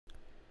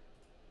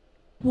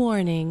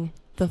Warning.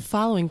 The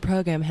following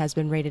program has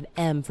been rated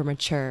M for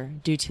mature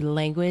due to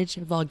language,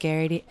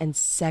 vulgarity, and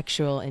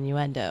sexual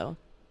innuendo.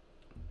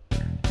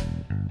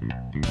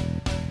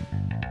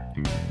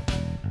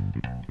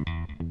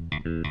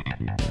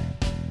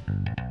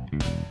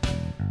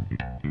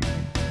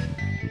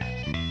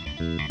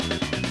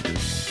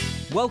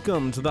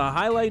 Welcome to the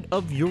highlight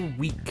of your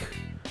week.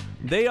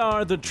 They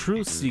are the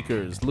truth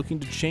seekers looking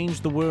to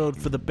change the world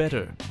for the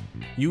better.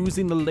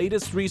 Using the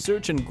latest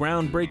research and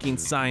groundbreaking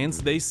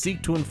science, they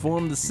seek to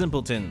inform the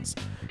simpletons.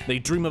 They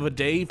dream of a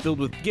day filled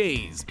with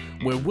gays,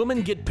 where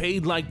women get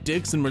paid like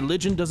dicks and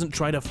religion doesn't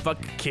try to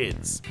fuck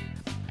kids.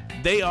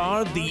 They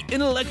are the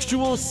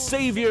intellectual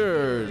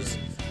saviors.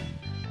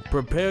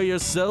 Prepare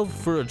yourself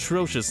for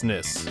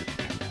atrociousness.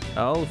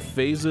 All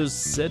phasers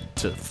set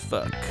to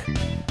fuck.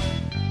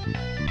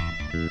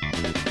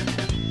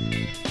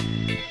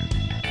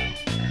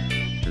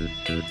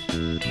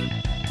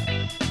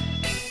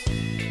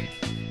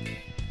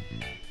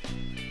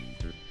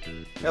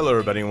 Hello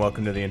everybody and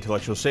welcome to the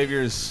Intellectual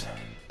Saviors.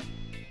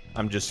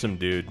 I'm just some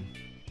dude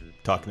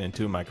talking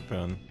into a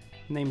microphone.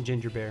 Named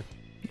Ginger Bear.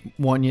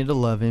 Want you to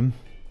love him.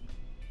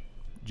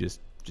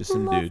 Just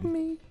some Love dude.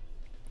 me.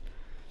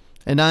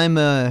 And I'm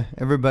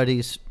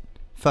everybody's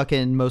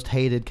fucking most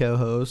hated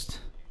co-host,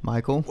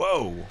 Michael.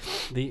 Whoa!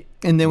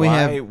 And then we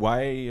have...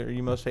 Why are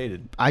you most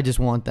hated? I just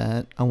want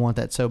that. I want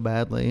that so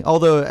badly.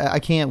 Although I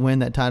can't win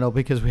that title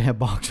because we have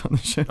Box on the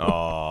show.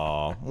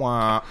 Aw,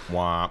 wah,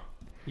 wah.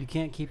 You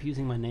can't keep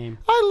using my name.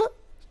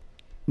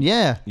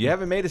 Yeah. You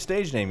haven't made a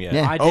stage name yet.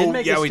 Yeah. I did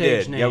make a we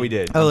stage did. name. Yeah, we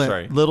did. Oh, I'm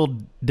sorry. Little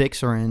Dick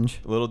Syringe.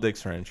 Little Dick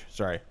Syringe.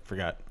 Sorry,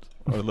 forgot.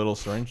 Or Little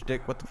Syringe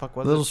Dick? What the fuck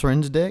was Little it?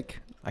 Syringe Dick.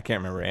 I can't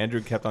remember.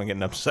 Andrew kept on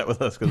getting upset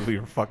with us because we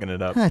were fucking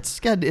it up.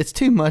 It's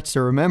too much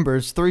to remember.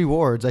 It's 3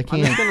 words. I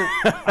can't.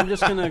 I'm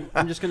just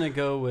gonna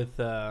go with.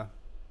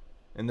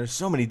 And there's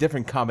so many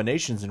different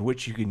combinations in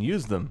which you can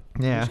use them.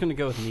 I'm Yeah. just gonna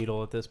go with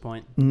Needle at this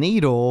point.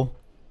 Needle.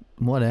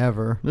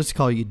 Whatever. Let's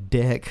call you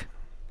Dick.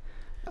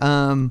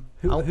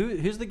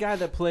 Who's the guy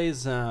that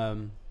plays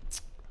the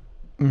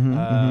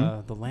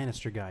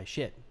Lannister guy?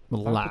 Shit. Fuck,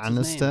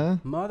 what's his name?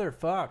 Lannister?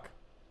 Motherfuck.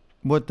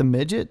 What, the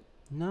midget?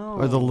 No.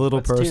 Or the little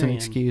that's person, Tyrion.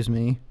 excuse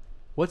me.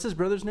 What's his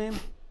brother's name?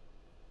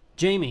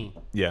 Jamie.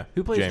 Yeah.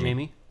 Who plays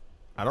Jamie?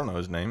 I don't know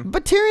his name.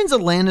 But Tyrion's a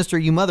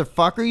Lannister, you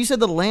motherfucker. You said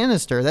the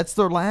Lannister. That's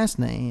their last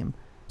name.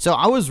 So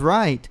I was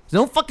right.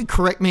 Don't fucking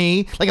correct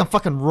me like I'm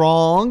fucking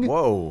wrong.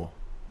 Whoa.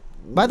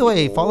 By the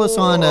way, follow us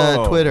on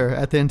Whoa. Twitter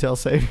at the Intel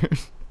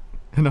Saviors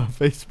and on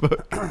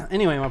Facebook.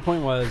 Anyway, my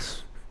point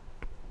was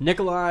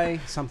Nikolai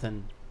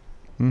something.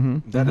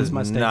 That is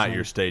my stage not name.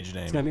 your stage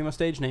name. It's gonna be my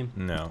stage name.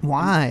 No.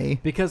 Why?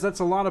 Because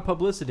that's a lot of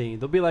publicity.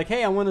 They'll be like,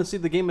 "Hey, I want to see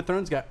the Game of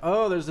Thrones guy.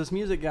 Oh, there's this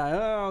music guy.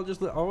 Oh,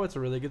 it's a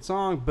really good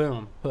song.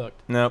 Boom,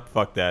 hooked." Nope,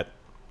 fuck that.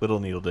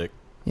 Little Needle Dick.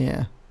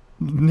 Yeah.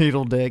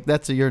 Needle Dick.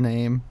 That's your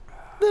name.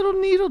 Little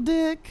Needle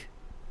Dick.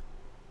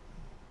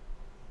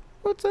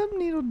 What's up,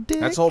 Needle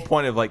Dick? That's the whole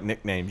point of like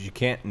nicknames. You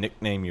can't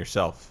nickname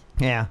yourself.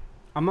 Yeah.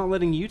 I'm not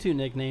letting you two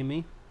nickname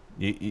me.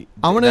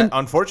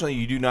 Unfortunately,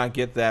 you do not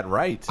get that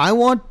right. I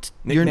want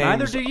your Nicknames-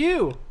 Neither do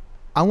you.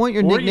 I want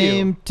your Or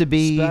nickname you. to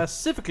be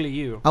Specifically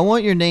you. I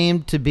want your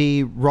name to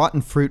be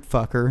Rotten Fruit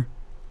Fucker.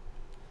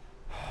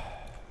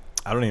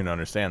 I don't even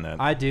understand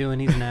that. I do,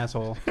 and he's an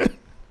asshole.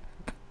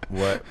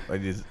 What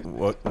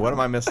am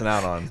I missing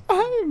out on?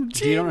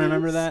 Do you don't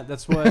remember that?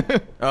 That's what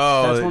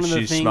Oh, That's one of the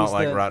she things smelled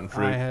like that rotten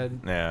fruit. I had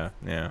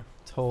Yeah.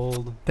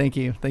 told. Thank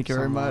you very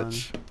Someone.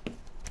 much.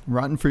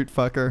 Rotten Fruit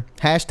Fucker.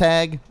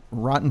 Hashtag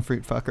Rotten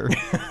Fruit Fucker.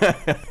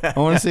 I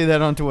want to see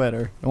that on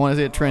Twitter. I want to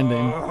see it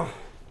trending.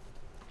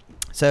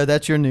 So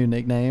that's your new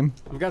nickname.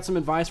 I've got some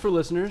advice for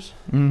listeners.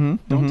 Mm-hmm.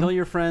 Don't tell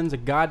your friends a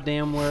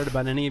goddamn word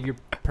about any of your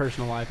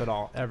personal life at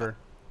all, ever.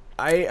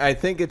 I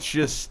think it's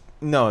just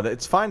no.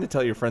 It's fine to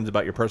tell your friends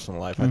about your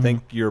personal life. I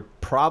think your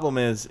problem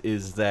is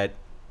that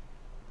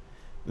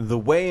the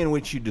way in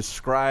which you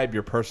describe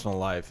your personal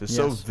life is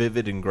so Yes.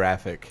 vivid and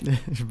graphic,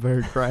 It's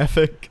very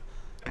graphic.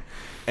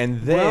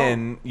 and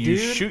then you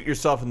dude. shoot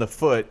yourself in the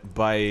foot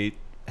by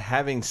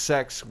having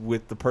sex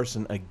with the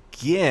person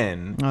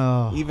again,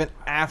 Oh. even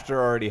after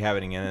already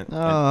having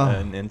Oh.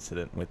 an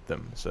incident with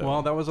them. So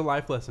Well, that was a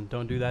life lesson.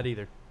 Don't do that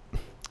either.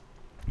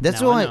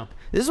 That's Now I why. know.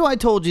 This is why I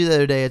told you the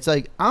other day. It's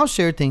like I'll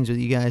share things with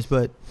you guys,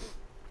 but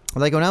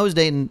like when I was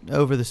dating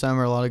over the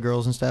summer, a lot of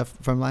girls and stuff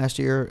from last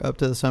year up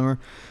to the summer,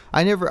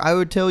 I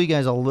would tell you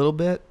guys a little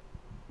bit,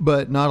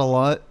 but not a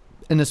lot,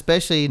 and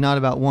especially not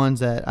about ones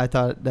that I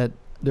thought that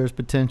there's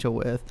potential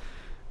with,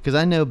 because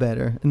I know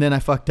better. And then I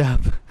fucked up.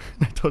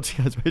 I told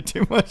you guys way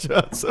too much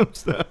about some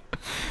stuff.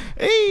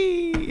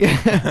 Hey.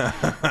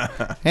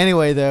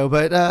 Anyway, though,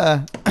 but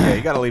yeah,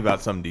 you got to leave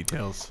out some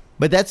details,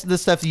 but that's the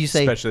stuff that you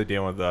say. especially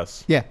dealing with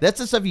us. Yeah, that's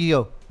the stuff you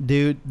go,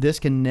 dude, this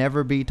can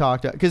never be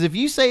talked about. Because if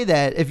you say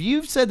that, if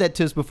you've said that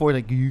to us before,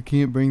 like, you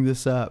can't bring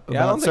this up.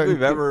 Yeah, I don't think certain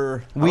we've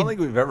ever. I don't think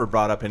we've ever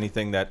brought up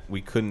anything that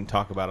we couldn't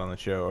talk about on the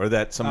show, or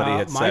that somebody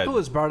had said. Michael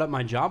has brought up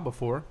my job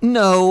before.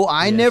 No,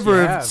 I Yes,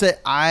 never you have. said.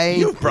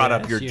 You've brought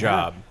up Yes, your you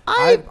job.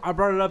 I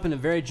brought it up in a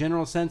very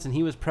general sense, and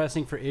he was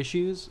pressing for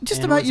issues.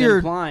 Just and about was your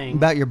implying,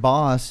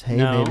 boss. Hey,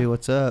 No. baby,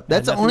 what's up? Had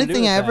That's the nothing only to do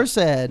thing with I ever that.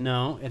 said.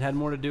 No, it had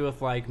more to do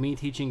with like me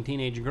teaching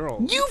teenage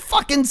girls. You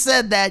fucking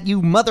said that,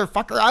 you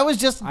motherfucker. I was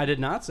just. I did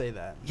not say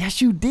that.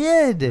 Yes, you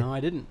did. No, I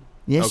didn't.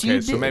 Yes, you Okay,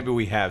 did. so maybe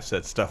we have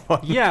said stuff on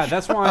Yeah,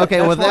 that's why. Okay,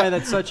 that's well, why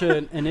that's such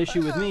an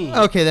issue with me.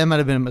 Okay, that might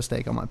have been a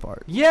mistake on my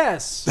part.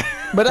 Yes,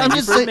 But I'm Thank you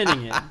just for saying.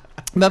 admitting it.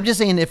 But I'm just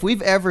saying, if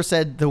we've ever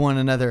said to one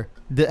another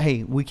that,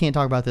 hey, we can't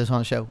talk about this on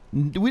the show,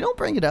 we don't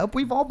bring it up.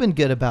 We've all been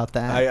good about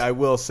that. I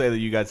will say that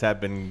you guys have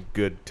been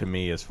good to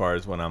me as far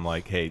as when I'm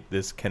like, hey,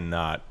 this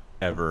cannot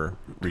ever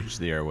reach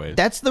the airwaves.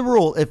 That's the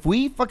rule. If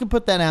we fucking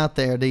put that out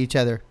there to each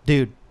other,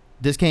 dude,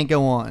 this can't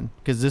go on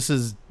because this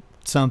is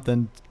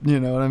something, you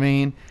know what I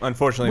mean?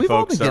 Unfortunately, We've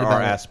all folks, been good there are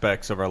about it.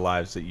 aspects of our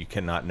lives that you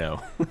cannot know.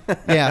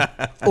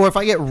 Yeah. Or if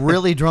I get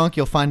really drunk,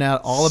 you'll find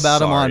out all about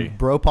them Sorry. on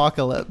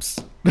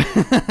Bropocalypse.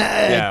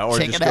 Yeah, or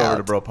Check just it go out.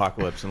 over to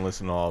Bropocalypse and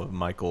listen to all of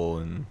Michael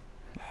and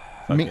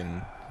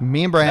fucking.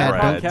 Me and Brad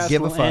Brad. don't Podcast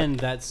give a will fuck. end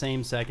that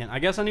same second. I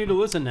guess I need to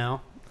listen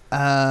now. You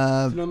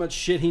know how much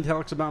shit he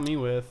talks about me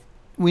with.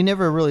 We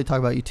never really talk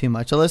about you too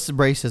much. Unless the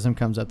racism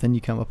comes up, then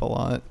you come up a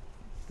lot.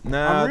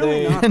 Nah, I'm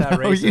really they, not that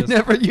No, you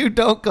racist. you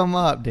don't come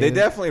up, dude. they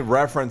definitely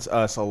reference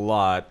us a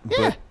lot,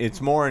 Yeah. but it's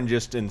more in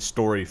just in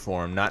story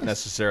form, not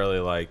necessarily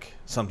like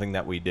something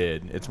that we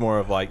did. It's more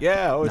of like,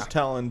 yeah, I was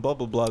telling blah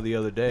blah blah the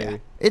other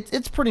day. Yeah.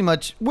 It's pretty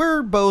much,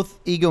 we're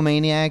both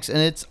egomaniacs, and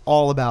it's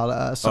all about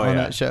us on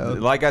that show.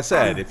 Like I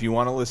said, if you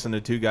want to listen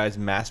to two guys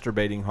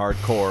masturbating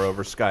hardcore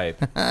over Skype,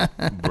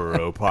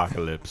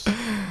 Bropocalypse.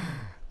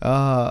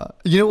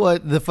 You know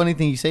what? The funny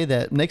thing you say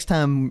that. Next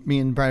time me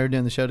and Brad are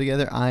doing the show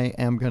together, I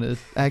am going to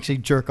actually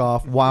jerk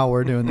off while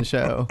we're doing the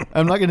show.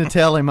 I'm not going to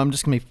tell him. I'm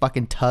just going to be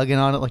fucking tugging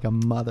on it like a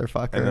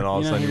motherfucker. And then all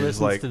of a You know sudden he you're just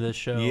listens like, to this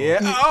show. yeah,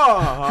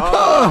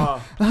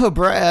 oh, Oh,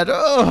 Brad.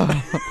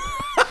 Oh,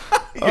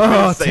 You're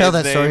gonna oh say tell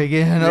his that story name.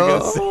 again. You're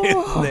gonna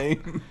Oh. say his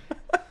name.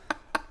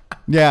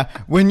 Yeah,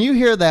 when you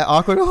hear that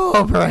awkward,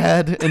 oh,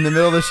 Brad, in the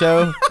middle of the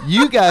show,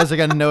 you guys are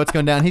going to know what's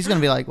going down. He's going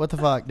to be like, what the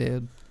fuck,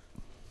 dude?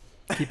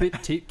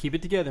 Keep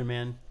it together,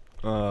 man.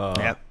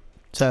 Yep.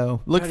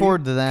 So look God,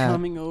 forward you to that.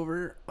 Coming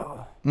over.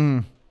 Oh.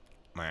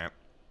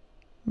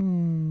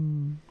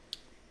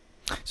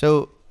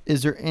 So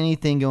is there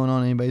anything going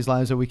on in anybody's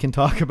lives that we can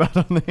talk about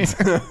on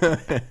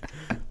there?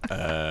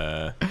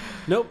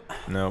 Nope.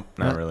 Nope,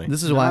 not really.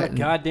 This is Not why. a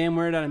goddamn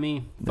word out of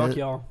me. Fuck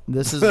y'all.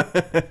 This is.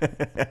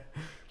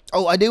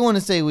 Oh, I do want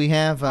to say we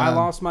have. I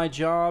lost my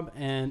job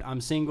and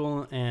I'm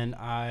single and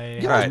I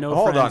have Right, no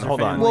hold friends on, or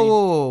hold on. family. Whoa,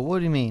 whoa, whoa! What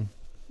do you mean?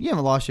 You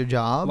haven't lost your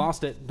job?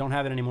 Lost it. Don't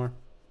have it anymore.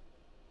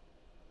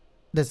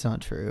 That's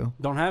not true.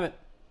 Don't have it.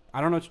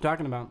 I don't know what you're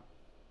talking about.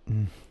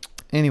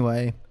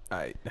 Anyway,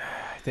 I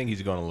think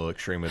he's going a little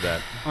extreme with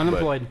that.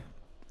 Unemployed.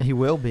 he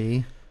will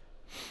be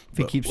if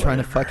he But keeps trying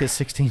to whatever. fuck his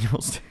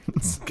 16-year-old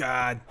students. But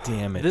God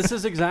damn it. This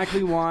is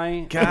exactly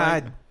why.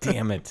 God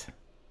damn it.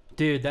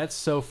 Dude, that's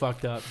so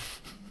fucked up.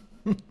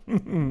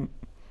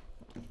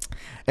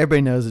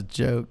 Everybody knows it's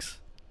jokes.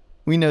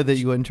 We know that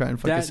you wouldn't try and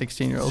fuck a That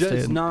 16-year-old does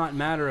student not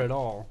matter at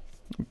all.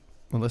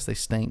 unless they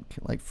stink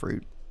like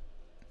fruit,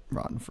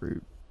 rotten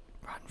fruit,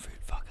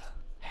 fucker.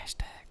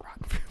 Hashtag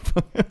rotten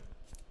fruit fucker.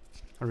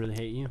 I really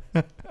hate you.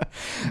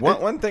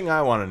 One thing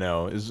I want to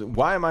know is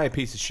why am I a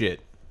piece of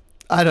shit?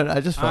 I don't know. I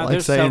just felt like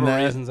There's saying several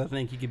that. reasons I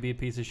think you could be a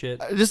piece of shit.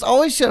 I just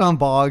always shit on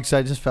Boggs. So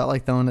I just felt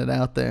like throwing it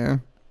out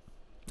there.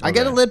 I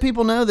got to Okay. let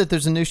people know that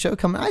there's a new show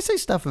coming. I say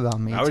stuff about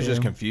me. I was too.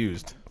 just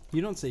confused.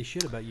 You don't say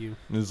shit about you.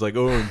 It was like,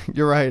 oh,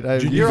 You're right.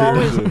 You're Yeah.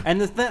 always,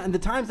 and the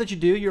times that you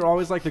do, you're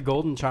always like the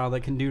golden child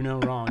that can do no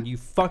wrong. You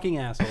fucking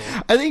asshole.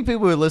 I think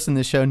people who listen to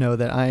the show know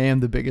that I am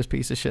the biggest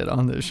piece of shit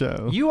on this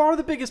show. You are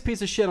the biggest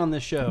piece of shit on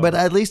this show. But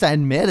at least I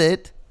admit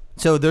it.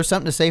 So there's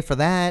something to say for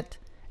that.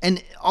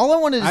 And all I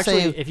wanted to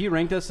Actually, say, if you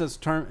ranked us as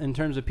in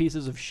terms of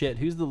pieces of shit,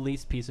 who's the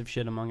least piece of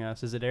shit among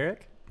us? Is it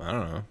Eric? I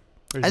don't know.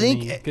 Or I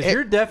think because it-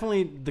 you're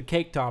definitely the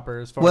cake topper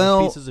as far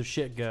Well, as pieces of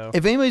shit go.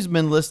 if anybody's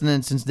been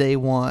listening since day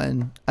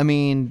one, I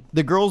mean,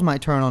 the girls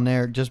might turn on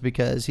Eric just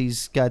because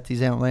he's got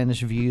these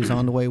outlandish views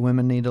on the way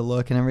women need to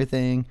look and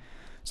everything.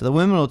 So the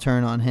women will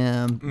turn on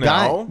him.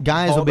 No.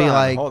 Guys will Hold be on,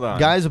 like, hold on.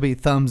 guys will be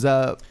thumbs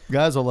up.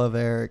 Guys will love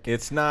Eric.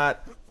 It's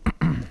not.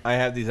 I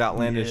have these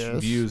outlandish Yes.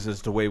 views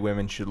as the way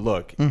women should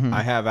look. Mhm.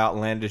 I have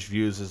outlandish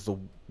views as the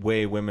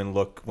way women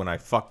look when I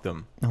fuck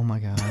them. Oh my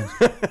god,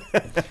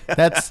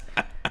 that's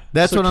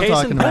So what I'm case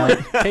talking in about.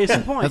 point, Case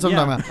in point. That's what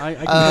I'm yeah, talking about. I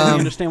completely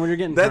understand where you're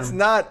getting That's from.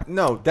 not.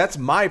 No, that's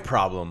my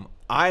problem.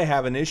 I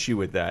have an issue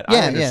with that. Yeah,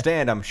 I yeah.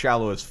 understand I'm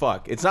shallow as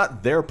fuck. It's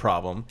not their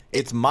problem.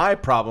 It's my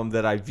problem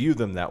that I view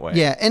them that way.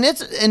 Yeah, and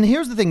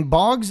here's the thing: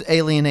 Boggs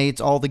alienates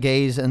all the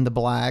gays and the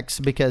blacks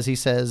because he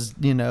says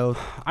I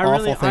awful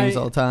really- things I-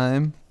 all the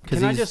time.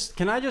 Can I just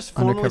formally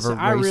say undercover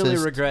I really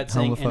racist, regret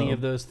saying any homophobe.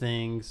 of those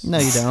things? No,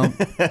 you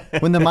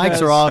don't. When the mics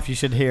Because- are off, you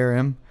should hear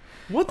him.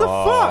 What the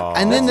Oh. fuck?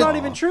 And then That's the- not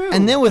even true.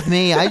 And then with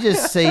me, I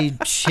just say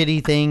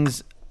shitty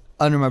things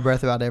under my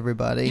breath about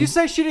everybody. you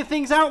say shitty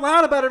things out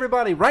loud about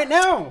everybody right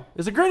now.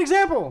 Is a great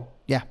example.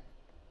 Yeah.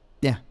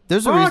 Yeah,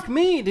 there's a Fuck reason.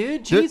 me,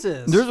 dude.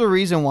 Jesus. There's a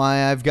reason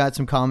why I've got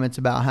some comments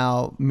about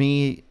how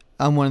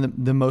I'm one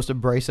of the most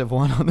abrasive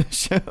one on this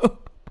show.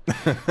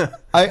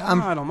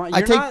 God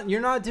almighty.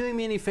 You're not doing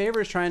me any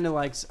favors trying to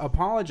like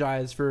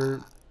apologize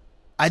for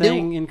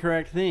saying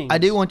incorrect things. I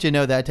do want you to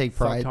know that I take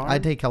pride. Fucktard. I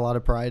take a lot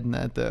of pride in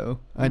that, though.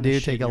 I I'm do gonna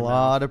take shit a your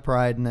lot mouth. of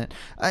pride in that.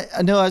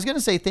 I know. I was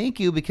gonna say thank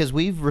you because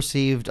we've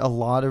received a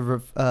lot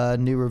of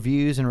new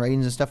reviews and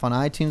ratings and stuff on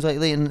iTunes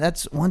lately, and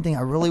that's one thing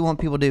I really want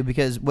people to do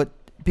because what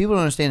people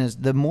don't understand is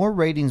the more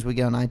ratings we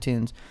get on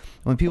iTunes,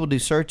 when people do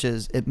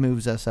searches, it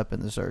moves us up in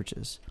the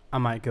searches. I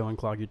might go and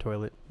clog your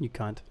toilet, you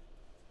cunt.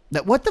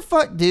 What the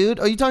fuck,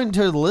 dude? Are you talking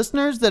to the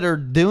listeners that are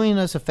doing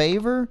us a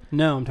favor?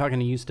 No, I'm talking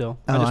to you still.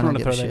 Oh, I just I want don't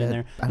to throw give a that in shit.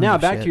 there. I don't Now, give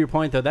a back shit. to your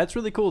point, though. That's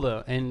really cool,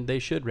 though, and they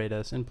should rate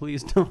us. And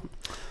please don't.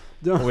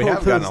 We have hold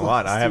gotten those a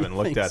lot. I nasty haven't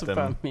looked things at them,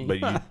 about me. but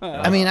you.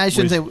 I mean, I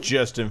shouldn't was say-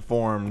 just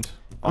informed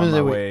I'm on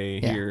gonna my say way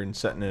yeah. here and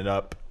setting it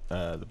up,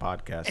 the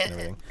podcast and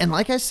everything. And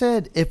like I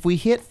said, if we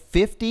hit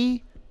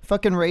 50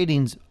 fucking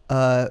ratings,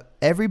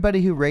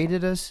 everybody who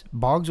rated us,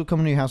 Boggs will come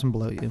into your house and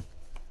blow you.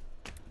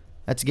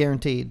 That's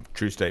guaranteed.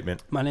 True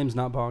statement. My name's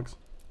not Boggs.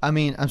 I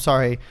mean, I'm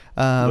sorry.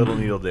 Little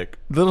Needle Dick.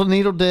 Little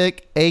Needle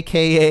Dick,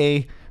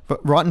 a.k.a.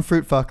 Rotten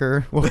Fruit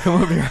Fucker, will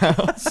come over your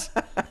house.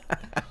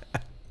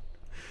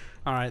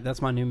 All right,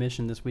 that's my new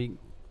mission this week.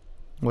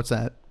 What's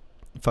that?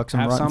 Fuck some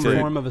Have rotten some fruit.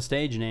 form of a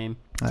stage name.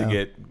 To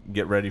Oh.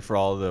 get ready for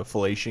all the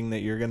fellation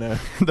that you're gonna.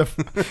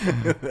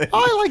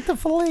 I like the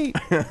fillet.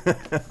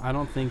 I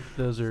don't think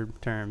those are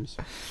terms.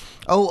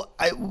 Oh,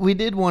 we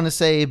did want to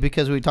say,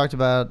 because we talked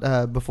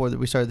about before that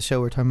we started the show,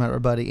 we were talking about our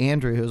buddy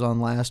Andrew, who was on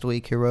last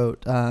week, who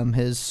wrote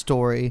his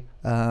story,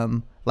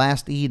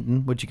 Last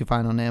Eden, which you can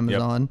find on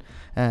Amazon. Yep.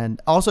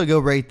 And also go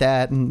rate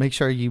that and make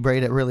sure you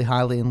rate it really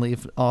highly and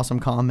leave awesome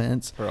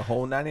comments. For a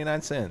whole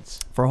 99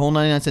 cents. For a whole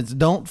 99 cents.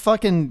 Don't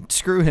fucking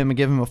screw him and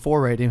give him a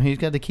 4 rating. He's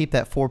got to keep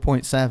that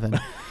 4.7.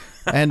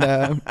 And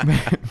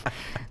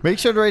make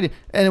sure to rate it.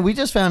 And we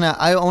just found out,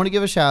 I want to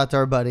give a shout out to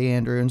our buddy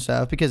Andrew and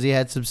stuff because he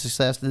had some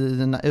success.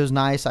 It was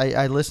nice.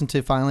 I listened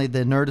to finally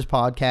the Nerdist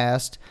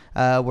podcast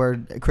where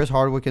Chris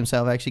Hardwick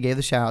himself actually gave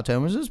the shout out to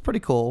him. It was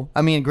pretty cool.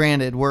 I mean,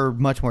 granted, we're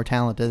much more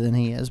talented than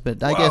he is,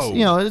 but I guess,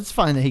 it's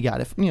fine that he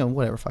got it.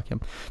 Whatever, fuck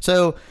him.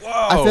 So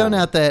I found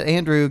out that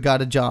Andrew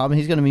got a job and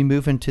he's going to be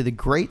moving to the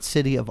great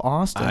city of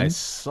Austin. I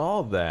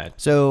saw that.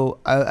 So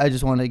I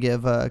just want to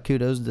give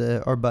kudos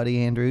to our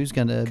buddy Andrew who's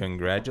going to...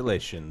 Congratulations.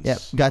 Yep,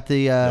 got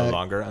the... no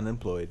longer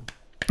unemployed.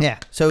 Yeah,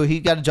 so he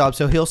got a job,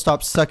 so he'll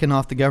stop sucking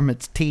off the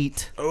government's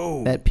teat.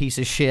 Oh. That piece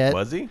of shit.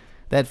 Was he?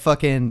 That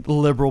fucking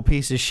liberal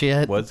piece of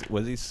shit. Was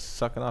he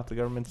sucking off the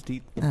government's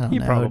teeth? I don't He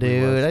know, probably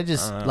dude. was. I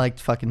just liked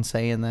fucking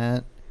saying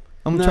that.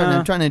 I'm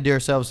Nah. trying to endear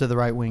ourselves to the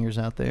right wingers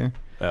out there.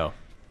 Oh.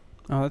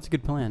 Oh, that's a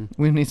good plan.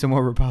 We need some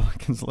more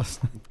Republicans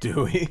listening.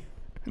 Do we?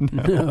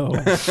 No.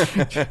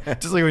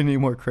 Just like we need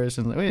more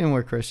Christians. We need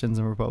more Christians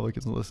and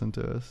Republicans to listen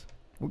to us.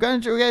 We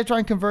gotta try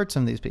and convert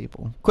some of these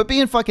people. Quit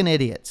being fucking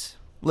idiots.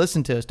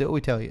 Listen to us. Do what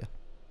we tell you.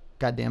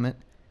 God damn it.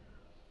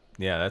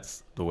 Yeah,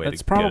 that's the way That's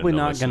to probably get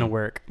not going to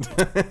work.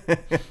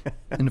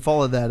 And to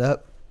follow that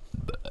up,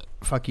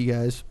 fuck you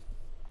guys.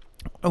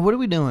 Oh, what are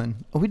we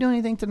doing? Are we doing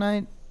anything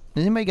tonight?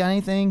 Has anybody got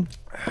anything?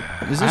 Is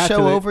I this have show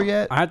to- over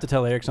yet? I have to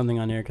tell Eric something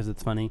on air because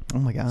it's funny. Oh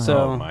my god. So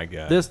Oh my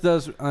God. this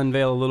does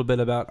unveil a little bit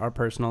about our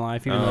personal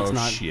life, even though it's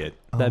not shit.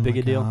 that big my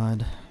a deal.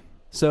 God.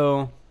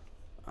 So,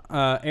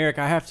 Eric,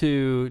 I have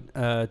to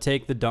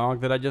take the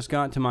dog that I just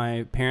got to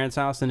my parents'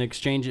 house and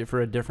exchange it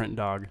for a different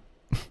dog.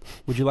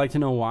 Would you like to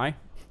know why?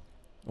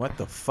 What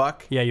the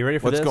fuck? Yeah, you ready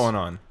for What's this? going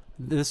on?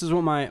 This is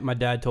what my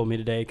dad told me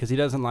today because he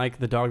doesn't like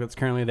the dog that's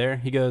currently there.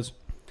 He goes,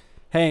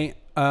 hey,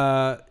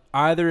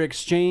 either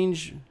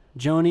exchange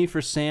Joni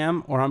for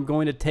Sam or I'm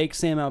going to take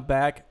Sam out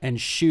back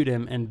and shoot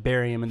him and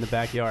bury him in the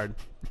backyard.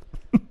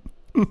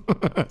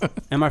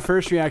 And my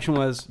first reaction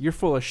was, you're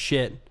full of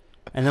shit.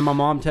 And then my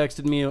mom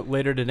texted me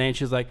later today and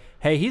she's like,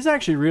 hey, he's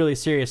actually really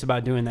serious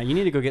about doing that. You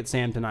need to go get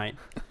Sam tonight.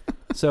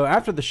 So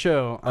after the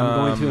show, I'm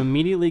going to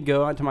immediately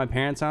go out to my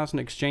parents' house and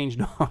exchange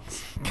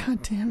dogs.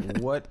 God damn it.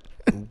 What?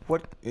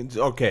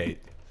 Okay.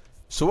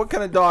 So what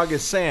kind of dog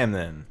is Sam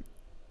then?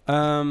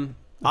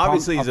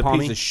 Obviously he's a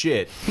piece of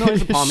shit. No,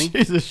 he's a pommy.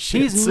 He's a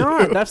shit He's suit.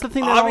 not. That's the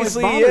thing that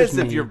Obviously he always bothers is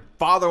me. if your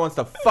father wants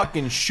to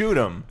fucking shoot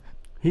him.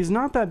 He's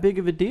not that big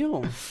of a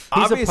deal. He's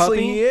Obviously a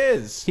puppy. he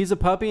is. He's a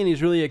puppy and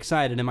he's really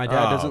excited. And my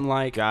dad doesn't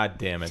like. God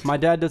damn it. My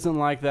dad doesn't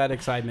like that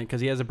excitement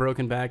because he has a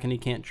broken back and he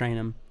can't train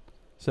him.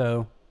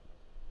 So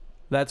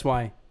that's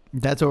why.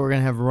 That's what we're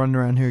going to have running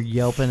around here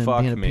yelping and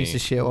Fuck being a me. piece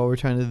of shit while we're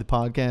trying to do the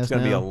podcast It's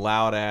gonna be a now.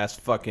 loud ass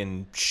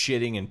fucking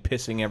shitting and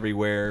pissing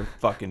everywhere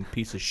fucking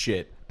piece of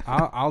shit.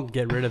 I'll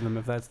get rid of him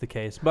if that's the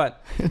case.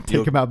 But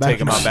Take him out back.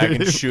 Take him out back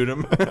and shoot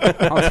him.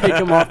 I'll take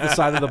him off the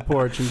side of the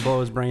porch and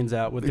blow his brains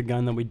out with the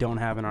gun that we don't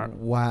have in our.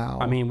 Wow.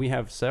 I mean, we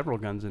have several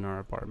guns in our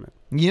apartment.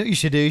 you know what you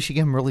should do? You should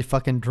get him really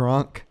fucking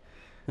drunk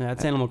Yeah,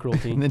 that's animal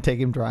cruelty. and then take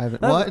him driving.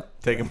 That-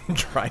 What? Take him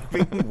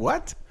driving.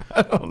 What?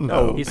 I don't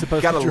know. No, He's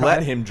supposed gotta to let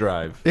drive. him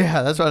drive.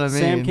 Yeah, that's what I mean.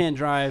 Sam can't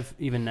drive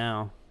even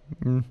now.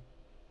 Mm.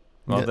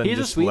 Well, Yeah. then He's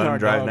a just let him sweetheart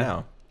drive dog.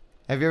 now.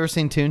 Have you ever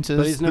seen Toonces?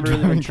 But he's never The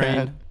really been Driving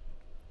trained. Cat?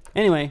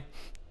 Anyway,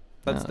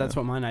 I don't that's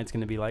know. what my night's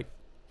gonna be like.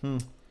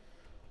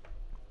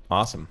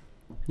 Awesome.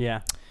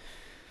 Yeah,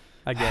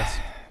 I guess.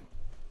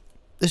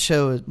 This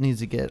show needs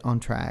to get on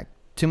track.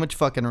 Too much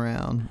fucking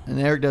around. And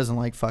Eric doesn't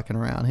like fucking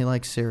around. He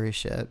likes serious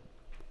shit.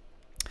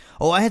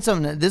 Oh, I had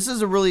something.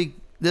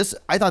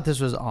 I thought this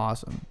was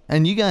awesome.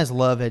 And you guys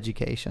love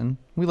education.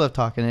 We love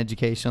talking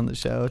education on the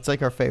show. It's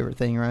like our favorite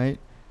thing, right?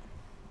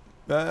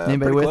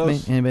 Anybody with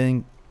me?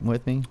 Anybody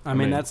with me? I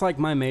mean, that's like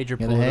my major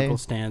Get a political hay?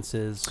 stance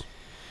is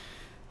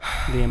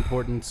the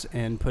importance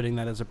and putting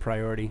that as a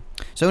priority.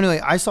 So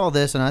anyway, I saw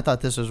this and I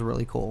thought this was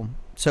really cool.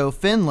 So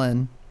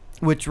Finland,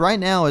 which right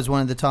now is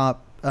one of the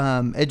top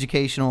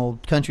educational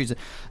countries,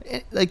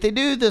 like they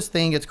do this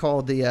thing. It's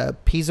called the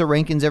PISA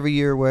rankings every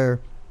year, where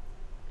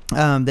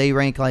they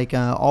rank like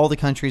all the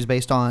countries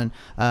based on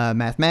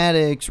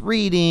mathematics,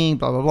 reading,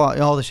 blah blah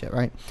blah, all the shit,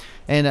 right?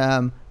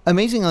 And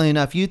amazingly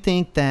enough, you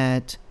think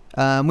that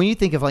when you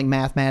think of like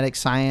mathematics,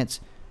 science,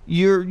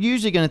 you're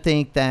usually going to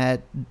think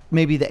that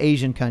maybe the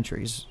Asian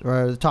countries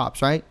are the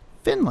tops, right?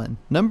 Finland,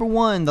 number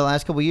one the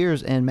last couple of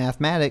years in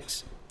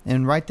mathematics,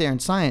 and right there in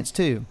science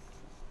too.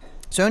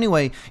 So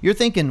anyway, you're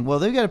thinking, well,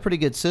 they've got a pretty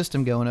good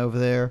system going over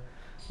there.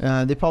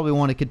 They probably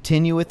want to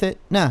continue with it.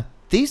 Nah,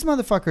 these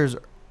motherfuckers.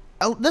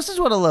 This is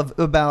what I love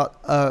about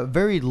a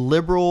very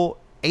liberal,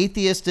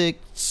 atheistic,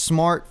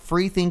 smart,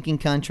 free-thinking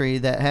country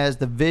that has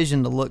the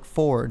vision to look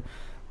forward.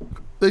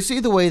 They see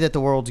the way that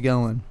the world's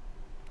going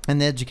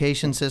and the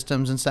education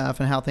systems and stuff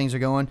and how things are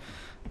going.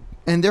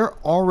 And they're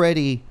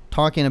already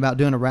talking about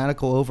doing a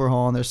radical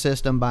overhaul in their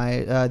system by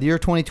the year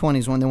 2020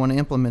 is when they want to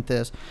implement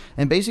this.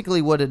 And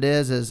basically what it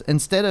is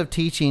instead of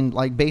teaching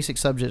like basic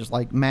subjects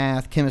like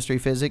math, chemistry,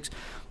 physics,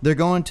 they're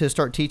going to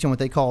start teaching what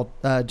they call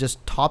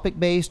just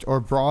topic-based or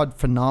broad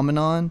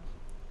phenomenon.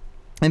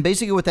 And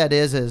basically what that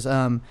is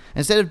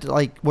instead of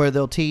like where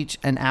they'll teach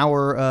an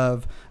hour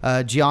of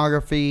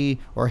geography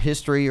or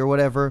history or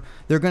whatever,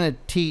 they're going to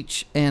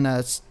teach in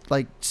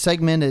like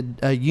segmented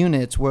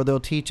units where they'll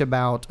teach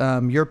about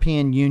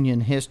European Union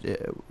history,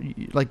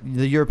 like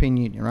the European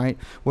Union, right?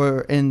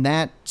 Where in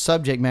that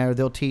subject matter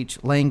they'll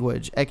teach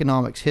language,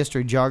 economics,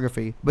 history,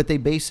 geography, but they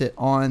base it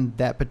on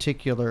that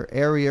particular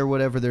area or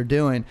whatever they're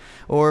doing.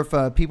 Or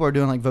if people are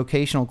doing like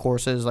vocational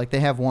courses, like they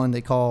have one they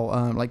call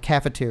like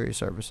cafeteria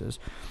services.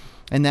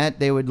 And that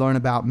they would learn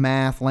about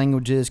math,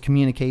 languages,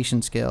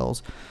 communication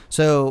skills.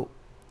 So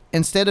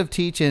instead of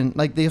teaching,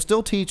 like they'll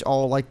still teach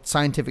all like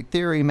scientific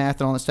theory,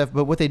 math and all that stuff,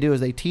 but what they do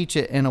is they teach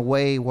it in a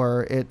way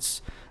where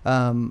it's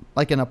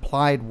like an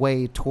applied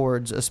way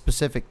towards a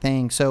specific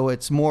thing. So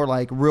it's more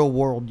like real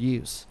world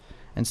use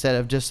instead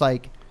of just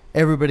like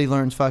everybody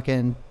learns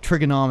fucking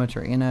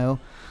trigonometry, you know?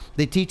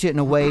 They teach it in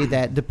a way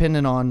that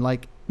depending on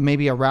like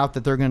maybe a route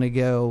that they're going to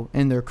go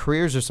in their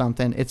careers or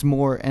something, it's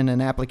more in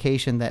an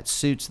application that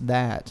suits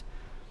that.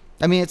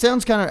 I mean, it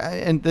sounds kind of,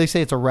 and they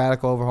say it's a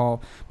radical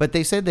overhaul, but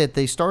they said that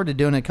they started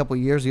doing it a couple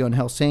of years ago in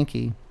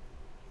Helsinki.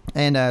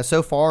 And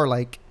so far,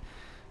 like,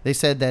 they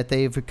said that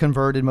they've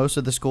converted most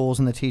of the schools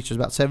and the teachers,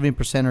 about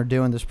 70% are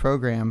doing this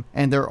program,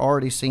 and they're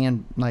already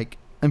seeing, like,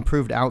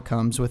 improved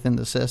outcomes within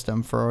the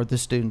system for the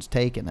students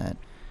taking it.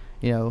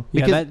 You know?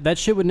 Yeah, Because, that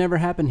shit would never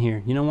happen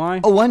here. You know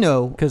why? oh, I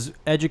know. Because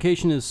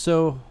education is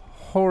so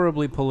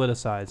horribly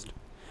politicized.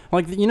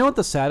 Like, you know what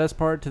the saddest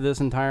part to this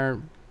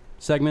entire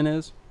segment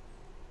is?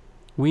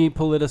 We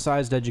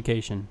politicized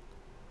education.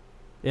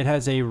 It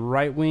has a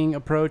right-wing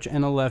approach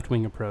and a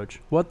left-wing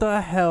approach. What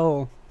the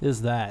hell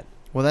is that?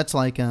 Well, that's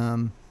like,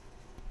 you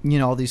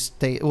know, all these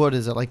what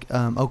is it, like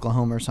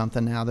Oklahoma or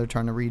something now. They're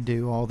trying to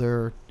redo all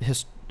their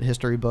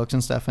history books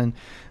and stuff and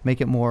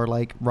make it more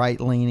like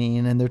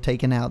right-leaning, and they're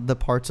taking out the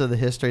parts of the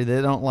history they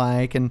don't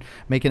like and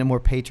making it more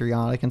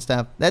patriotic and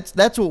stuff.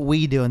 That's what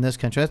we do in this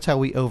country. That's how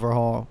we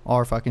overhaul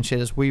our fucking shit,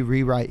 is we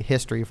rewrite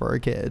history for our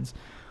kids.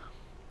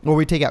 Or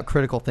we take out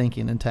critical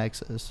thinking in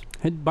Texas.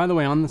 Hey, by the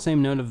way, on the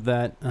same note of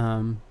that,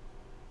 one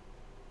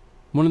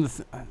of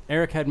the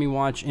Eric had me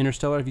watch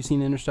Interstellar. Have you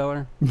seen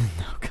Interstellar? No,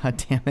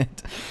 God damn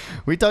it.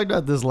 We talked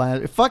about this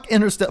last. Fuck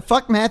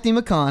Matthew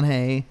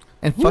McConaughey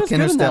and He fuck was good in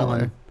that Interstellar.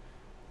 one.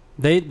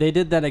 They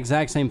did that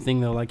exact same thing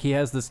though. Like he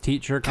has this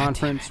teacher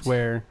conference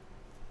where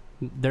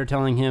they're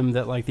telling him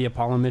that like the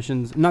Apollo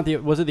missions,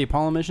 was it the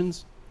Apollo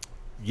missions?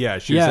 Yeah,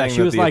 she was saying she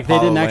that was the like they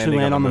Apollo didn't actually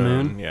land landing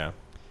on the moon. Yeah.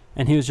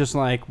 And he was just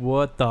like,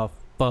 "What the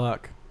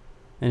fuck?"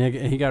 And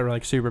he got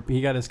like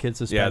he got his kids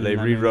suspended. Yeah, they in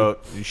that movie.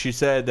 rewrote. She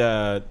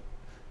said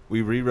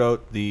we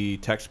rewrote the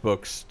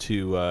textbooks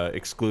to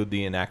exclude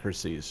the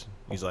inaccuracies.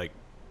 He's like,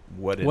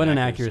 what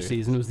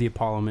inaccuracies? And it was the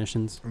Apollo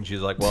missions. And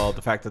she's like, well,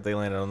 the fact that they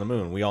landed on the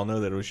moon. We all know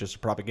that it was just a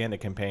propaganda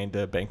campaign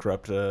to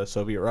bankrupt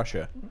Soviet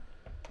Russia. And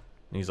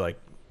he's like,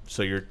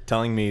 so you're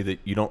telling me that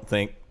you don't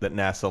think that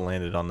NASA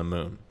landed on the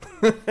moon?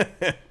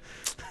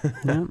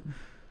 Yeah.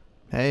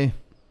 Hey,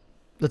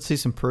 let's see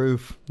some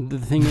proof. The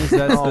thing is,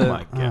 that's Oh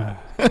my God.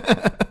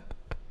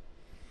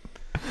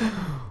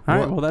 All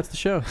right, well, that's the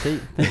show.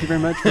 Thank you very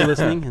much for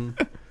listening.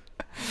 And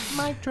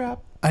Mic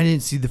drop. I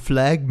didn't see the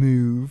flag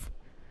move.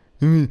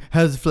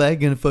 How's the flag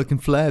gonna fucking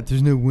fly if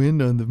there's no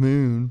wind on the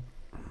moon?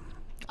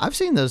 I've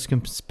seen those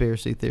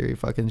conspiracy theory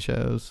fucking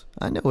shows.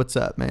 I know what's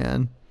up,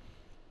 man.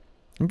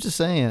 I'm just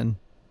saying.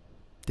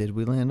 Did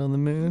we land on the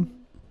moon?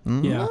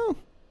 Yeah. No.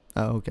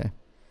 Oh, okay.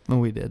 Well,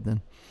 we did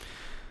then.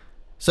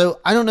 So,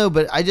 I don't know,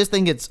 but I just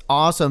think it's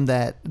awesome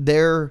that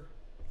they're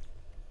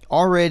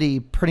already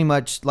pretty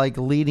much like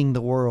leading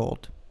the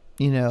world,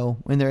 in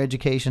their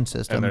education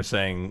system. And they're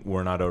saying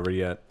we're not over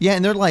yet. Yeah,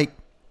 and they're like,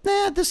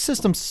 this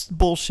system's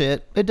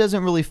bullshit. It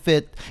doesn't really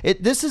fit.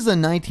 This is a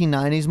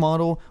 1990s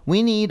model.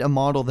 We need a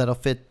model that'll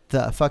fit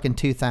the fucking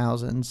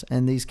 2000s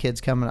and these kids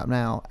coming up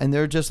now. And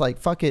they're just like,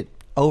 fuck it,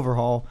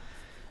 overhaul.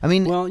 I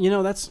mean,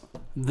 well, that's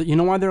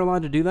why they're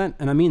allowed to do that,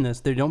 and I mean this.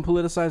 They don't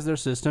politicize their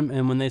system,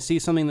 and when they see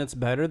something that's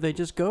better, they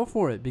just go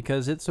for it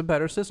because it's a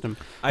better system.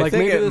 I think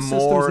maybe it the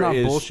system's more not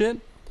is bullshit.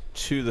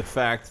 To the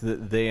fact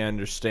that they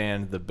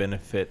understand the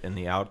benefit and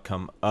the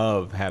outcome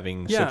of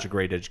having such a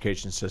great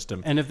education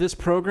system. And if this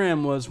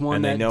program was one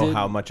and that they know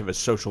how much of a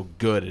social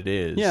good it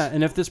is. Yeah,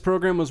 and if this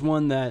program was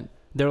one that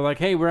they're like,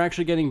 hey, we're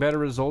actually getting better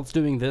results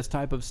doing this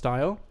type of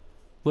style,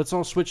 let's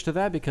all switch to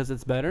that because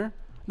it's better.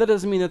 That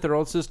doesn't mean that their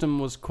old system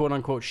was quote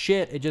unquote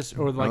shit. It just,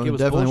 or like it was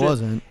definitely bullshit.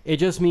 Wasn't. It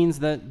just means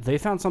that they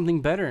found something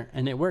better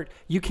and it worked.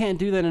 You can't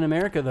do that in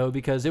America though,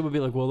 because it would be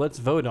like, well, let's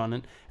vote on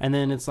it, and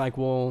then it's like,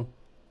 well,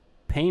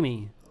 pay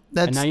me.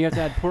 And now you have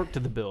to add pork to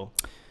the bill.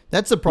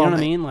 That's the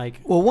problem. You know what I mean?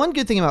 Well, one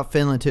good thing about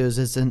Finland too is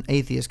it's an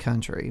atheist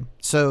country,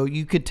 so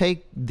you could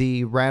take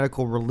the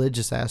radical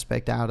religious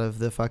aspect out of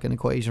the fucking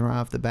equation right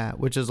off the bat,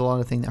 which is a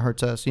lot of thing that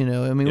hurts us.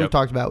 We've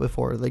talked about it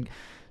before, like.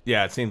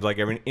 Yeah, it seems like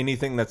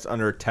anything that's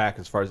under attack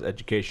as far as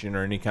education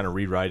or any kind of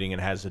rewriting, it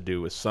has to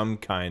do with some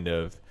kind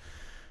of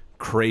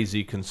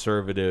crazy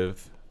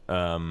conservative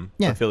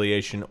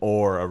affiliation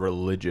or a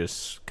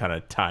religious kind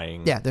of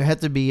tying. Yeah, there has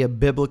to be a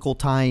biblical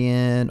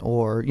tie-in,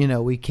 or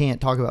we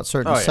can't talk about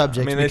certain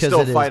subjects. I mean, they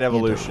still fight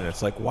evolution.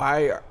 It's like,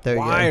 why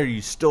are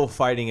you still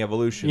fighting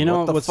evolution?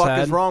 What the fuck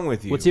is wrong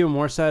with you? What's even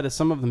more sad is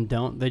some of them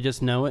don't. They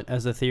just know it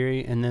as a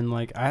theory, and then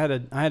like I had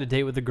a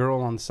date with a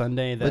girl on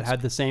Sunday that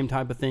had the same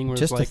type of thing. Where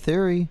just it's like, a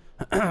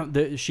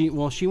theory. She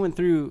went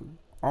through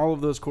all of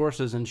those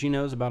courses and she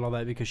knows about all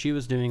that because she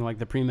was doing like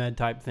the pre-med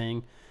type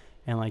thing.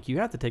 And, like, you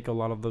have to take a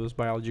lot of those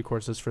biology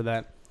courses for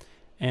that.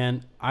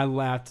 And I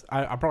laughed.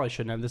 I probably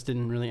shouldn't have. This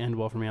didn't really end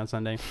well for me on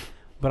Sunday.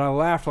 But I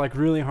laughed, like,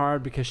 really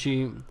hard because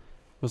she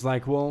was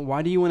like, well,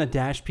 why do you want to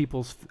dash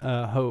people's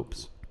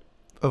hopes?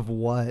 Of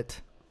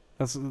what?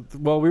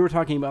 We were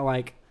talking about,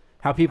 like,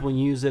 how people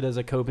use it as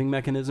a coping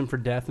mechanism for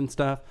death and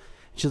stuff.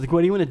 She's like,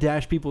 why do you want to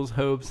dash people's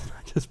hopes? And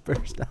I just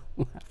burst out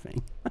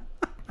laughing.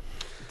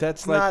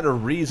 That's not a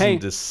reason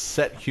to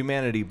set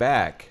humanity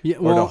back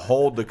or to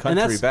hold the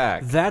country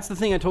back. That's the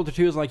thing I told her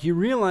too. Is like, you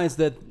realize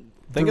that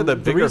think of the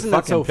bigger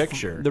fucking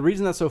picture. The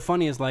reason that's so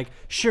funny is like,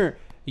 sure,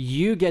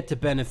 you get to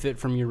benefit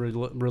from your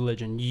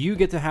religion. You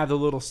get to have the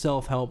little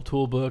self-help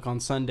tool book on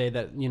Sunday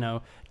that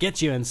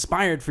gets you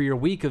inspired for your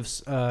week of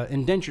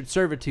indentured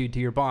servitude to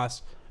your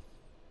boss.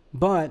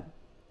 But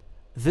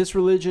this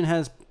religion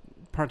has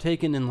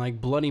partaken in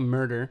like bloody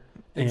murder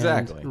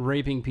and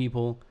raping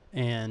people.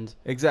 And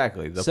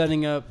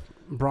setting up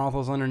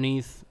brothels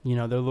underneath,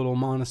 their little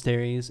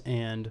monasteries,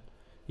 and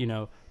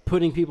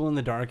putting people in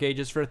the Dark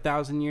Ages for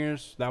 1,000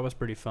 years. That was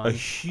pretty fun. A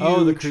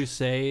huge the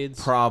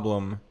Crusades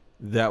problem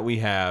that we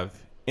have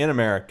in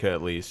America,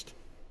 at least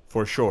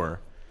for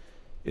sure,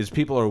 is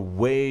people are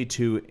way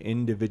too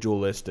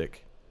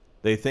individualistic.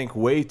 They think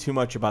way too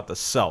much about the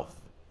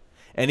self,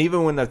 and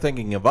even when they're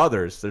thinking of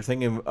others, they're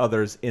thinking of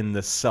others in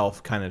the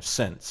self kind of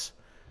sense.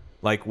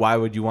 Like, why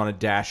would you want to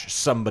dash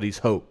somebody's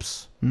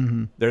hopes?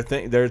 Mm-hmm.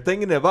 They're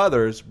thinking of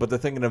others, but they're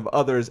thinking of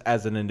others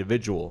as an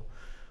individual.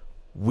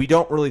 We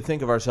don't really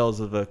think of ourselves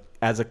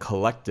as a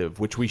collective,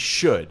 which we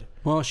should.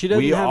 Well, she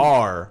doesn't. We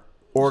are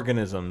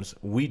organisms.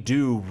 We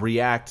do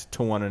react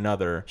to one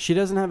another. She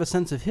doesn't have a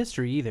sense of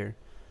history either.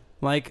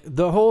 Like,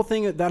 the whole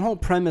thing, that whole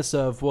premise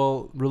of,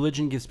 well,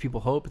 religion gives people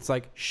hope. It's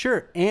like,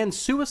 sure, and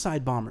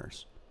suicide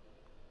bombers.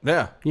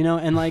 Yeah.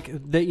 And like,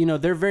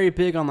 they're very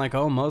big on like,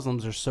 oh,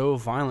 Muslims are so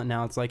violent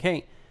now. It's like,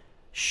 hey,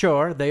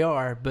 sure, they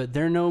are, but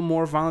they're no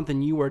more violent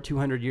than you were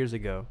 200 years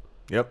ago.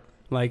 Yep.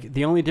 Like,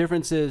 the only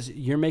difference is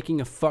you're making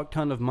a fuck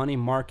ton of money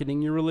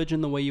marketing your religion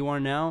the way you are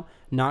now,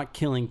 not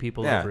killing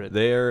people over it.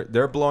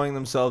 They're blowing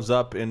themselves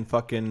up in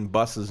fucking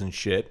buses and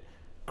shit.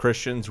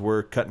 Christians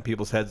were cutting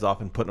people's heads off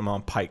and putting them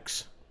on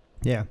pikes.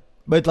 Yeah.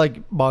 But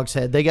like Bog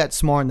said, they got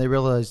smart and they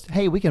realized,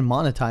 hey, we can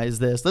monetize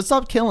this. Let's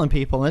stop killing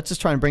people. Let's just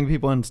try and bring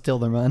people in and steal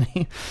their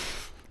money.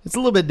 It's a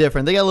little bit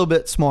different. They got a little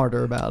bit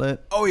smarter about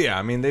it. Oh, yeah.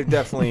 I mean, they've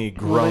definitely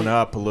grown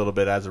up a little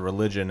bit as a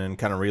religion and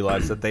kind of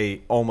realized that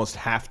they almost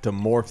have to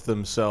morph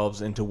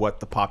themselves into what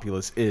the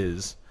populace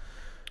is.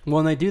 Well,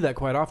 and they do that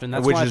quite often.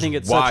 That's why I think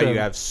it's why such you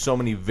have so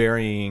many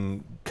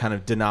varying kind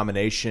of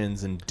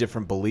denominations and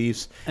different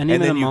beliefs. And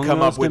then you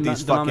come up with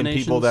these fucking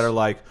people that are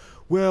like,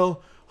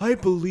 well, I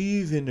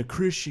believe in a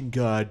Christian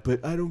God,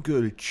 but I don't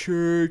go to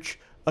church.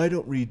 I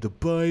don't read the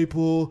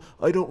Bible.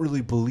 I don't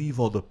really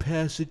believe all the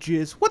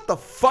passages. What the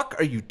fuck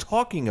are you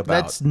talking about?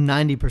 That's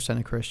 90%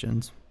 of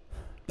Christians.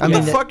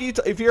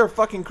 If you're a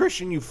fucking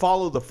Christian, you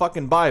follow the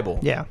fucking Bible.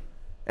 Yeah.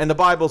 And the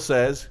Bible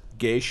says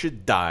gays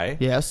should die.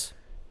 Yes.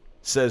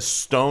 Says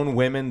stone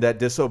women that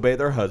disobey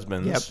their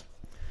husbands. Yep.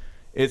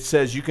 It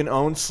says you can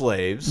own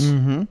slaves.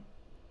 Mm-hmm.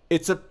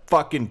 It's a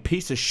fucking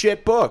piece of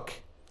shit book.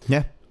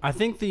 Yeah. I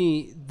think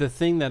the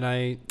thing that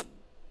I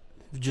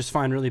just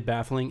find really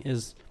baffling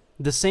is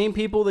the same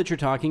people that you're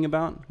talking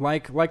about,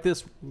 like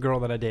this girl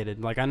that I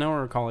dated. Like, I know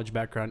her college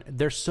background.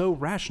 They're so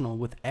rational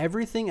with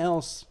everything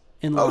else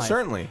in life. Oh,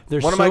 certainly. They're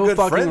One of so my good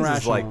fucking friends is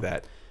rational. like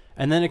that.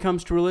 And then it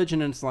comes to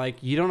religion, and it's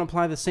like, you don't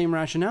apply the same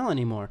rationale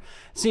anymore.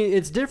 See,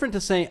 it's different to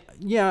say,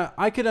 yeah,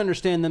 I could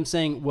understand them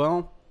saying,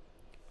 well,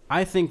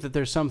 I think that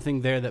there's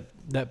something there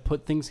that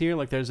put things here,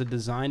 like there's a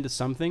design to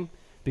something,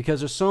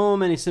 because there's so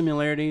many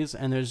similarities,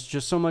 and there's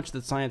just so much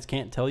that science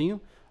can't tell you.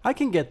 I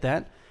can get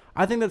that.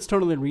 I think that's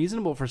totally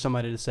reasonable for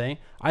somebody to say.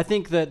 I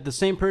think that the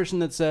same person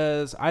that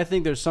says, I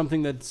think there's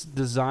something that's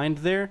designed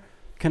there,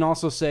 can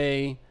also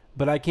say,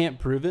 but I can't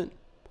prove it.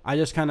 I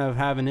just kind of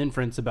have an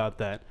inference about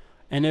that.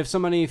 And if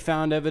somebody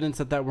found evidence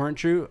that weren't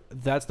true,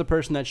 that's the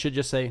person that should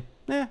just say,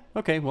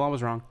 okay, well, I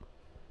was wrong.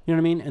 You know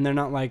what I mean? And they're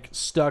not like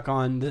stuck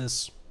on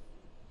this,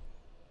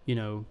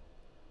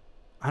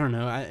 I don't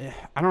know.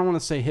 I don't want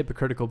to say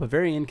hypocritical, but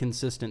very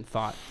inconsistent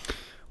thought.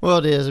 Well,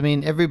 it is. I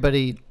mean,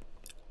 everybody...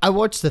 I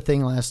watched the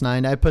thing last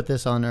night. I put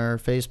this on our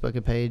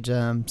Facebook page.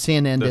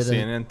 CNN did the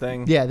CNN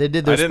thing? Yeah, they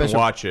did their I didn't special...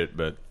 watch it,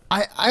 but...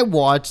 I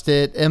watched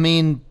it. I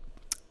mean,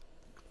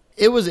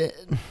 it was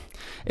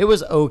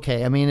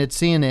okay. I mean, it's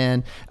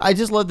CNN. I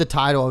just love the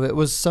title of it. It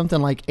was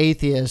something like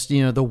Atheist,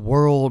 the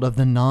world of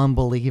the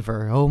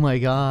non-believer. Oh my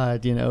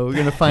God, we're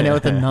going to find out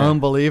what the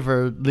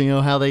non-believer,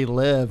 how they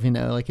live,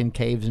 like in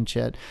caves and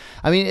shit.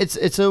 I mean,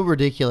 it's so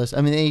ridiculous.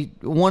 I mean,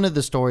 one of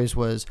the stories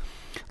was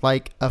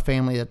like a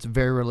family that's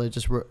very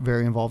religious,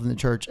 very involved in the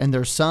church, and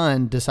their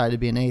son decided to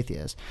be an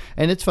atheist.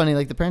 And it's funny,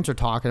 like the parents are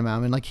talking about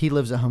him, and like he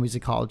lives at home, he's a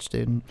college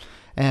student,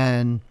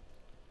 and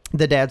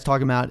the dad's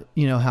talking about,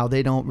 how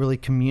they don't really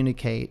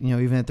communicate,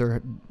 even if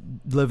they're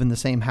live in the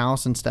same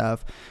house and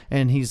stuff.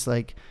 And he's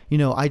like,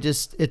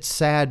 it's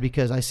sad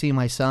because I see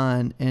my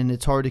son and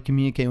it's hard to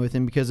communicate with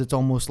him because it's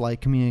almost like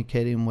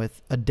communicating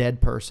with a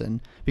dead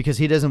person because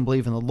he doesn't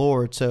believe in the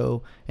Lord.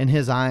 So in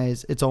his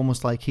eyes, it's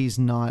almost like he's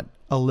not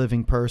a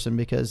living person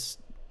because,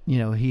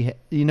 he,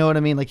 what I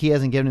mean? Like he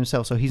hasn't given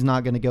himself, so he's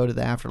not going to go to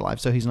the afterlife.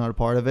 So he's not a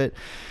part of it.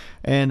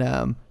 And,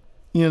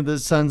 the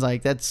son's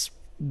like, that's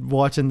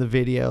watching the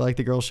video, like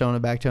the girl showing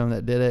it back to him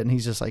that did it, and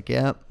he's just like,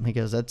 yep. He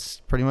goes,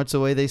 that's pretty much the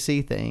way they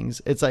see things.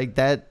 It's like,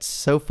 that's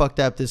so fucked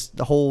up,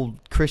 the whole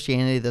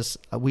Christianity, this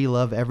we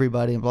love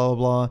everybody and blah blah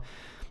blah,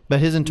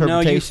 but his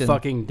interpretation... No, you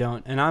fucking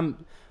don't.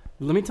 And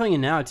let me tell you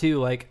now too,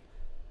 like,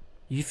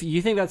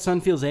 you think that son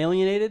feels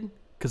alienated?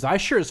 Because I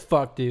sure as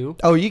fuck do.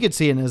 Oh, you could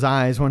see in his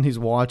eyes when he's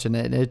watching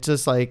it. It's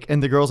just like,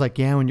 and the girl's like,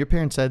 yeah, when your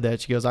parents said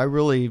that, she goes, I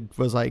really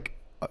was like,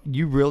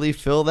 you really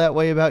feel that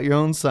way about your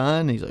own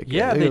son? He's like,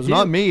 yeah, it's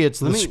not me, it's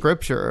the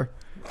scripture.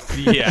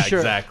 Yeah, sure.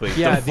 exactly.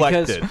 Yeah,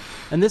 deflect because, it.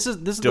 And this is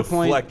the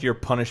point. Deflect your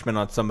punishment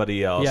on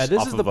somebody else. Yeah,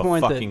 this off is of the a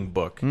point fucking that,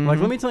 book. Mm-hmm. Like,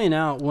 let me tell you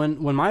now, when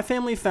my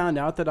family found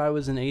out that I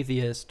was an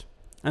atheist,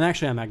 and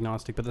actually I'm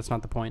agnostic, but that's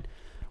not the point.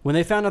 When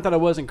they found out that I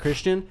wasn't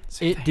Christian,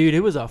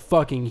 it was a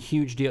fucking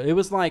huge deal. It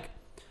was like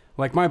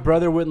my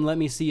brother wouldn't let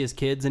me see his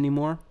kids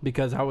anymore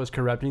because I was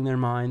corrupting their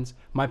minds.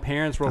 My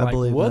parents were like,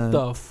 what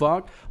the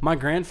fuck? My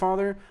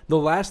grandfather, the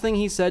last thing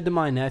he said to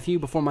my nephew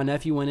before my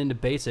nephew went into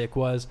basic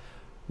was,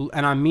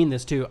 and I mean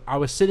this too, I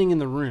was sitting in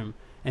the room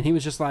and he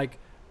was just like,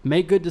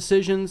 make good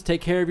decisions,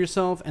 take care of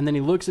yourself. And then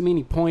he looks at me and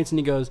he points and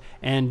he goes,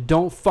 and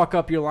don't fuck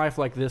up your life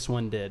like this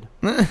one did.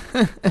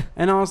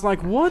 And I was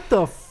like, what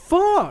the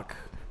fuck?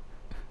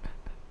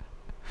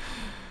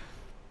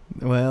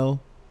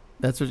 Well,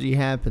 that's what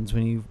happens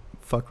when you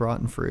fuck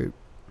rotten fruit.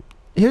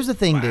 Here's the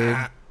thing, dude.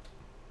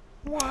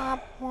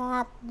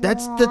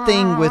 That's the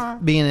thing with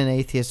being an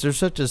atheist. There's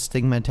such a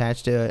stigma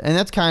attached to it. And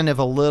that's kind of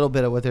a little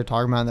bit of what they're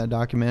talking about in that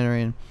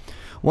documentary. And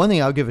one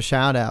thing I'll give a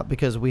shout out,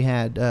 because we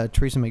had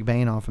Teresa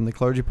McBain on from the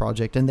Clergy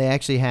Project, and they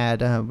actually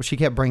had, she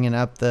kept bringing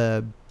up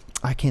I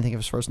can't think of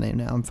his first name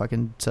now. I'm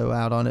fucking so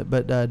out on it.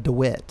 But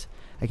DeWitt.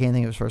 I can't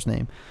think of his first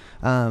name.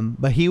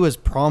 But he was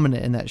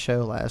prominent in that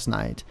show last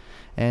night.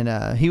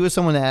 And he was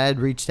someone that I had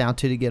reached out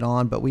to get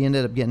on, but we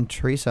ended up getting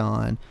Teresa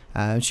on.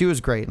 She was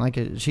great. Like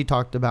she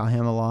talked about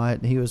him a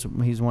lot. He's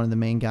one of the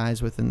main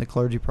guys within the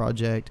Clergy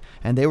Project,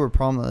 and they were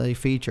prominently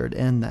featured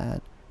in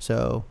that.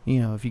 So,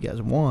 if you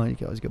guys want, you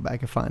can always go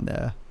back and find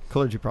the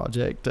Clergy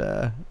Project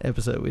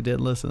episode we did.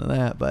 Listen to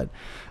that.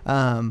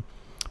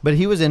 But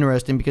he was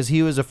interesting because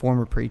he was a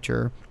former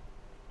preacher,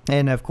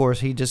 and of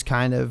course he just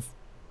kind of,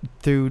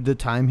 through the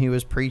time he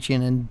was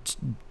preaching and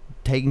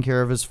taking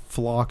care of his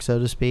flock, so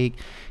to speak,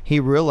 he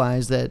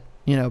realized that,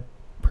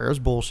 prayer's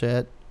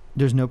bullshit.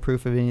 There's no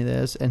proof of any of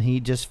this. And he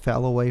just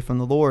fell away from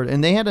the Lord.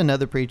 And they had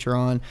another preacher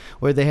on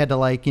where they had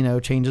to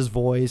change his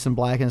voice and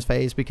blacken his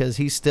face because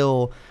he's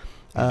still...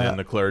 He's in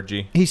the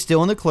clergy. He's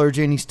still in the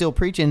clergy and he's still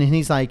preaching. And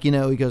he's like, he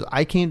goes,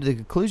 I came to the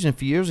conclusion a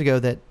few years ago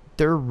that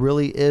there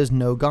really is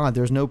no God.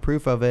 There's no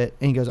proof of it.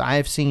 And he goes, I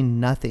have seen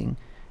nothing.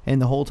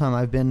 And the whole time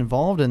I've been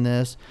involved in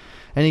this,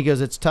 And he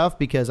goes, it's tough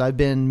because I've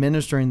been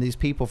ministering these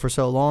people for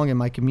so long in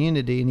my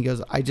community. And he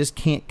goes, I just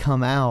can't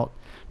come out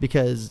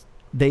because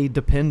they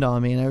depend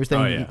on me and everything.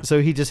 Oh, yeah.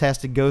 So he just has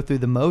to go through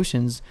the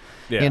motions,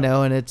 Yeah. you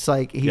know, and it's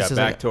like, he says,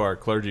 back to our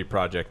Clergy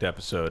Project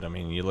episode. I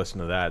mean, you listen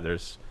to that,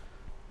 there's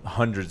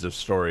hundreds of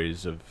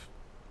stories of,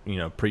 you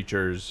know,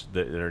 preachers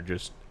that are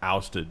just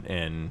ousted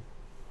and,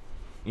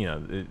 you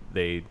know,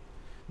 they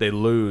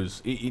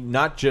lose,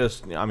 not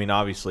just, I mean,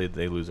 obviously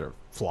they lose their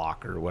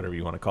flock or whatever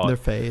you want to call their it.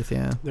 faith,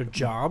 yeah. Their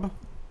job.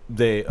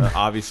 They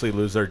obviously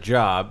lose their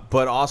job,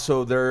 but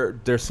also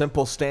their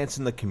simple stance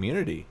in the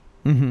community.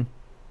 Mm-hmm.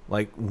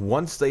 Like,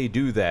 once they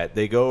do that,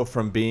 they go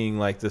from being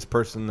like this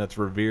person that's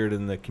revered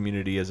in the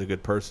community as a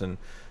good person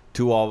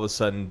to all of a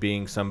sudden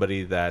being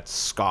somebody that's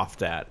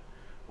scoffed at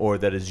or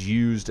that is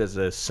used as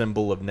a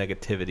symbol of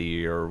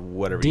negativity or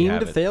whatever you Deemed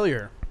have a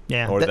failure.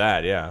 Yeah. Or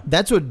yeah.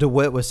 That's what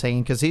DeWitt was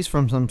saying, because he's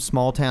from some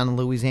small town in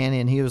Louisiana,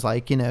 and he was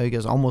like, you know, he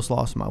goes, almost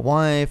lost my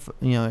wife.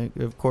 You know,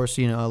 of course,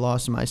 you know, I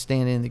lost my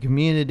standing in the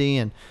community.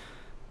 And,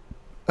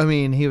 I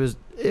mean, it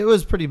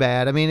was pretty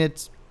bad. I mean,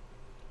 it's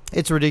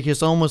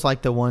ridiculous. Almost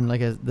like the one,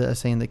 like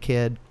saying the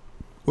kid,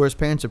 where his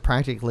parents have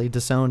practically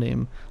disowned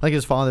him. Like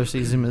his father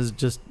sees him as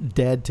just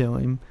dead to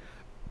him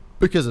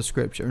because of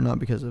Scripture, not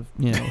because of,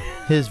 you know,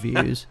 his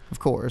views, of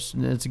course.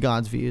 And it's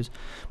God's views.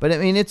 But, I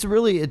mean,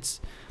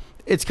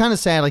 it's kind of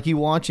sad. Like, you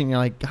watching, you're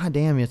like, God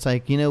damn, it's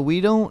like, you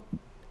know,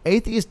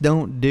 atheists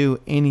don't do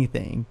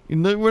anything.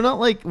 We're not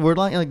like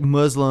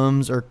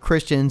Muslims or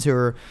Christians who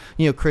are,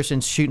 you know,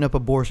 Christians shooting up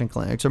abortion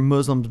clinics, or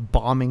Muslims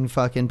bombing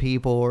fucking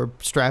people or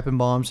strapping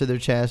bombs to their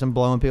chest and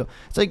blowing people.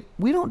 It's like,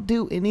 we don't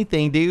do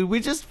anything, dude. We're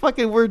just there.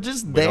 We don't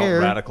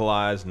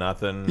radicalize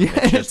nothing. Yeah,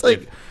 it's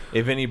like,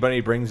 if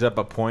anybody brings up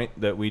a point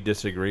that we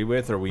disagree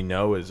with or we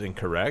know is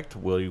incorrect,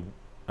 we'll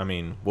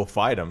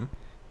fight them.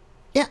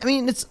 Yeah, I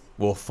mean,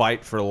 we'll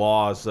fight for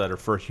laws that are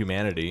for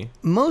humanity.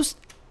 Most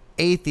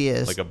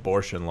atheists, like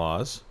abortion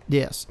laws.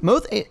 Yes,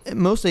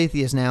 most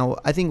atheists now,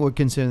 I think, would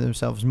consider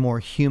themselves more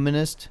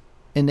humanist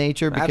in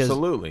nature. Because,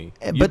 absolutely,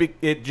 but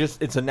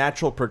it's a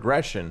natural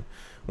progression.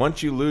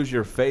 Once you lose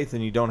your faith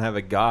and you don't have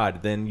a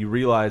God, then you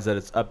realize that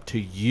it's up to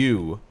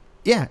you.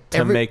 Yeah,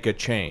 to make a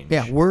change.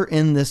 Yeah, we're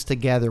in this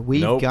together.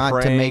 We've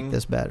got to make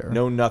this better.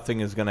 No, nothing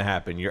is going to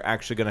happen. You're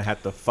actually going to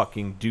have to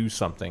fucking do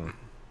something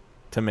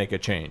to make a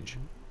change.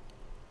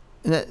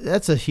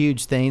 That's a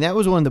huge thing. That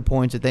was one of the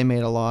points that they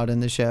made a lot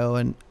in the show.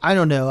 And I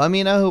don't know. I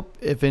mean, I hope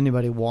if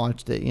anybody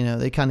watched it, you know,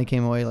 they kind of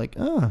came away like,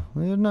 oh,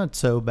 they're not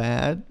so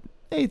bad.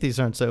 Atheists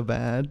aren't so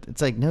bad.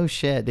 It's like, no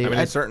shit, dude. I mean,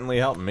 it certainly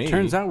helped me.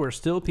 Turns out we're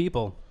still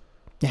people.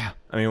 Yeah.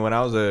 I mean, when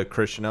I was a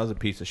Christian, I was a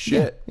piece of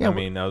shit. Yeah, I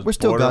mean, I was we're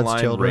still borderline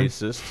God's children.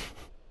 Racist.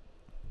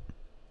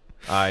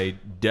 I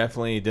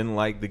definitely didn't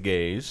like the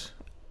gays.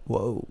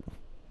 Whoa.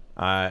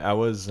 I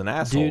was an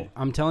asshole. Dude,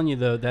 I'm telling you,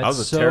 though, I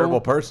was a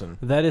terrible person.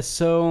 That is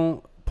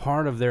so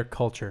part of their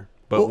culture.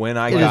 But when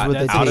I got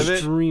out of it,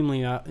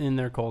 extremely in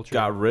their culture,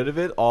 got rid of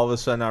it, all of a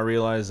sudden I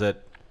realized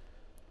that,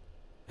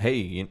 hey,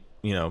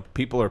 you know,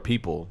 people are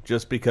people.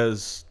 Just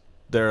because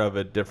they're of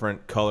a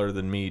different color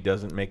than me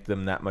doesn't make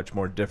them that much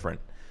more different.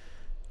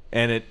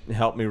 And it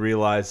helped me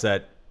realize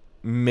that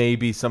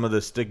maybe some of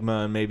the stigma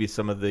and maybe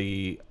some of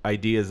the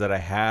ideas that I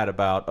had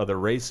about other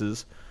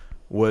races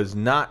was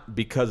not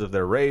because of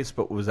their race,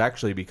 but was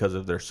actually because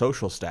of their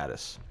social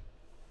status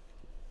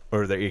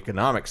or their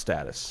economic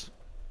status.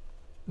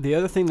 The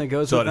other thing that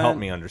goes so with that... So it helped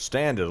me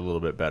understand it a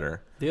little bit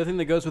better. The other thing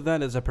that goes with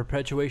that is a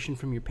perpetuation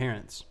from your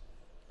parents.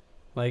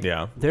 Like,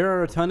 yeah. There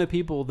are a ton of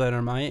people that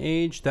are my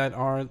age that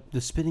are the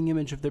spitting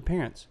image of their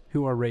parents,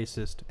 who are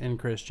racist and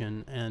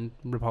Christian and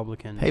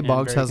Republican. Hey,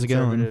 Boggs, how's it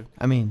going?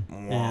 I mean...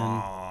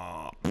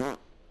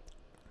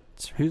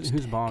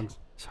 Who's Boggs?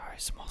 Sorry,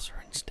 small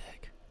syringe stick.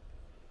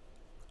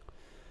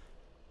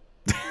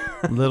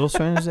 Little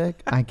syringe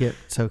dick? I get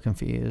so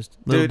confused.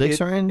 Little dick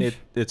syringe?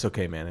 It's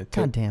okay, man.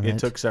 God damn it. It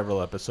took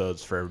several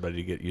episodes for everybody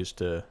to get used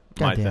to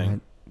my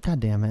thing. God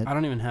damn it. I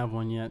don't even have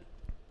one yet.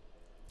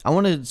 I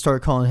want to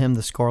start calling him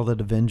the Scarlet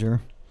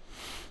Avenger.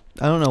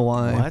 I don't know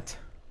why. What?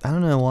 I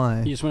don't know why.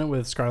 You just went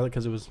with Scarlet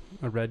because it was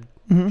a red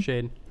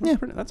shade. Yeah.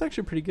 That's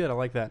actually pretty good. I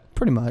like that.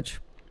 Pretty much.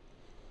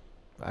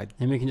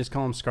 And we can just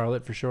call him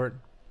Scarlet for short.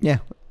 Yeah.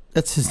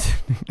 That's his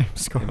name,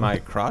 Scarlet. Am I a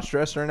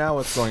cross-dresser now?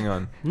 What's going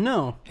on?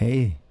 No.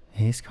 Hey,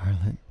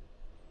 Scarlet.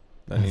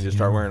 I need to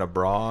start wearing a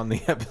bra on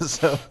the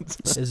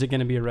episodes. Is it going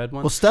to be a red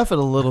one? Well, stuff it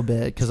a little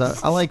bit, because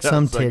I like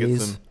some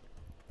titties.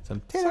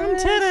 Some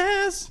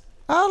titties.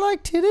 I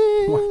like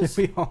titties. Why did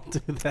we all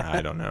do that?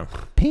 I don't know.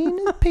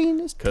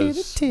 Penis,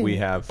 Because titty. we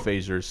have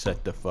phasers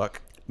set to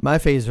fuck. My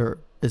phaser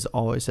is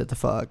always set to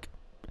fuck.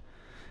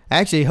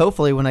 Actually,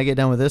 hopefully, when I get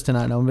done with this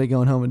tonight, I'm going to be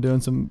going home and doing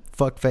some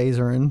fuck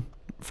phaser and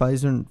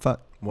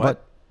fuck.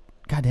 What?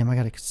 Goddamn, I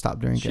got to stop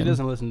drinking. She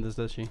doesn't listen to this,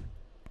 does she?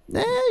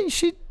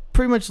 She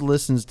pretty much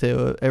listens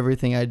to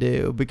everything I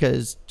do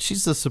because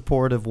she's a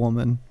supportive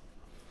woman.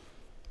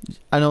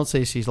 I don't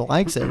say she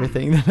likes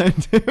everything that I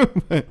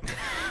do, but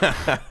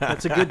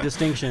that's a good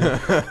distinction.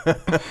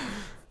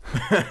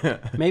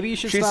 Maybe you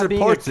should She stop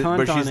being a supports it, cunt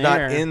but on she's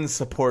air. not in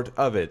support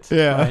of it.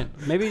 Yeah.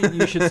 Right. Maybe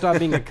you should stop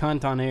being a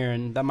cunt on air,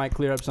 and that might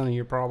clear up some of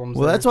your problems.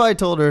 Well, there. that's why I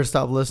told her to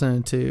stop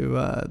listening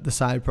to the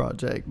side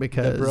project the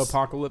because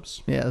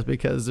bro-apocalypse. yeah, it's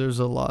because there's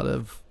a lot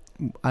of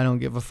I don't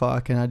give a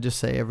fuck, and I just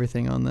say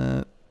everything on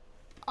that.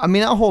 I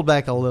mean, I'll hold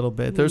back a little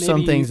bit. There's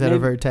some things that are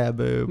very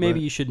taboo. Maybe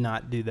but, you should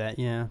not do that.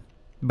 Yeah.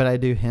 but I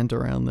do hint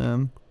around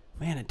them.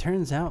 Man, it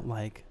turns out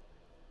like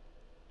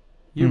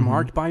you're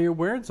marked by your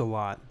words a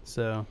lot.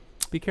 So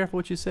be careful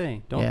what you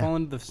say. Don't fall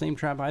into the same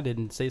trap I did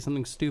and say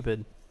something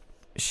stupid.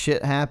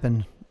 Shit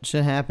happened.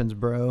 Shit happens,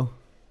 bro.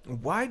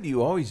 Why do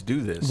you always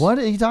do this? What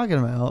are you talking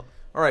about?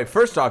 All right,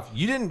 first off,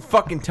 you didn't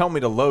fucking tell me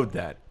to load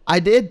that. I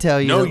did tell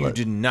you. No, you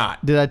did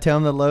not. Did I tell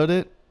him to load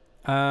it?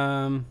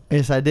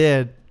 Yes, I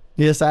did.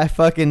 Yes, I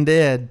fucking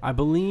did. I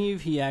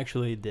believe he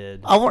actually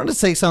did. I wanted to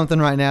say something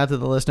right now to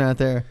the listener out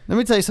there. Let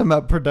me tell you something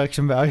about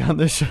production value on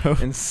this show.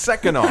 And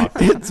second off,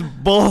 It's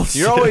bullshit.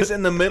 you're always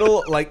in the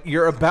middle, like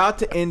you're about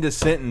to end a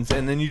sentence,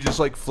 and then you just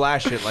like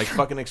flash it, like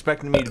fucking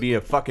expecting me to be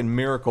a fucking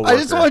miracle worker. I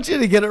just want you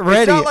to get it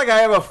ready. It's not like I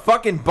have a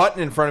fucking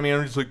button in front of me.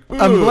 And I'm just like,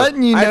 I'm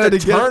letting you I know have to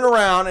to get- turn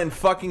around and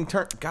fucking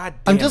turn. God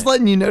damn I'm just it.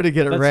 letting you know to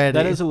get it ready.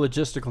 That is a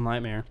logistical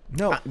nightmare.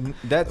 No,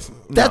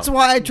 that's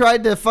why I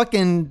tried to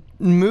fucking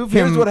move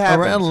Here's him what happens.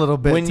 around a little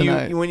bit when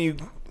tonight.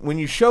 when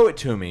you show it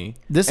to me.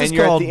 This and is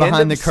you're at called the end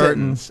behind of the a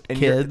curtain, sentence, and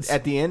you're kids.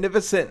 at the end of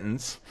a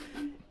sentence,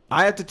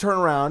 I have to turn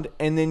around,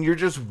 and then you're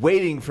just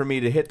waiting for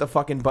me to hit the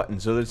fucking button.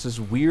 So there's this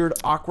weird,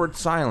 awkward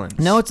silence.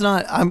 No, it's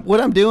not. What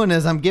I'm doing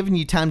is I'm giving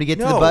you time to get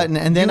to the button,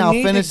 and then you I'll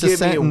need finish to the give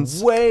sentence.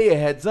 Me way a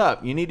heads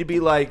up. You need to be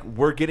like,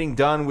 we're getting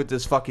done with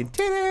this fucking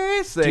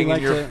titties thing, like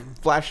and you're to-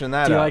 flashing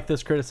that Do you up. like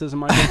this criticism,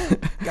 Michael?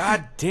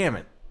 God damn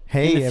it.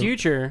 Hey, In the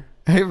future,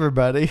 hey,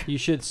 everybody. you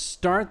should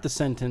start the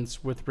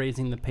sentence with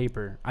raising the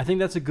paper. I think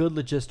that's a good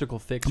logistical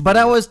fix. for But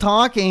I you. was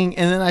talking,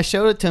 and then I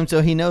showed it to him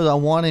so he knows I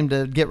want him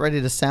to get ready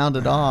to sound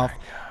it off.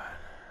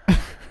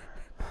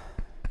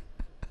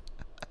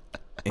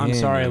 I'm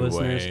sorry, Anyway.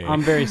 listeners.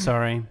 I'm very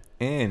sorry.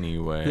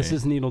 Anyway. This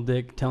is Needle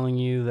Dick telling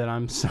you that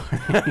I'm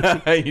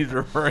sorry. He's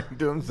referring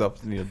to himself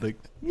as Neil Dick.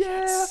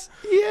 Yes.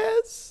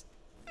 Yes.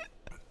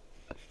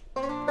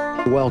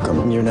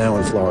 Welcome. You're now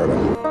in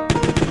Florida.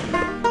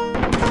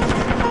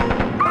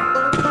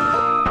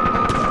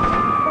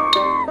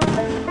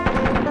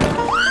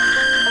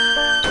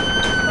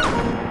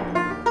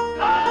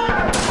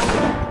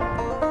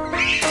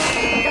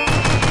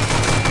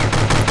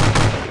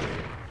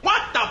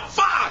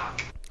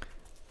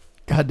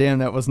 God damn,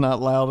 that was not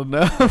loud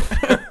enough.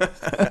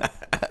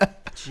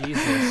 Jesus.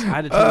 I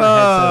had to turn my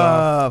headset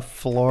off.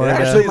 Florida.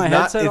 Actually, My it's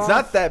not, headset it's off?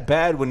 not that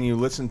bad when you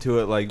listen to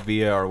it like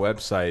via our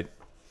website,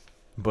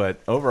 but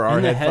over our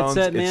And the headphones,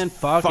 headset, man, it's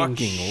fucking fucking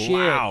shit.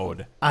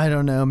 loud. I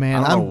don't know, I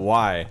man. don't know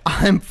why.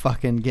 I'm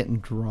fucking getting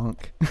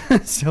drunk,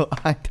 so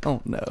I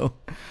don't know.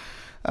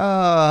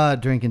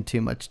 Drinking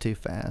too much too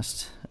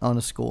fast on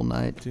a school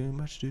night. Too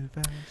much too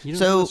fast. You don't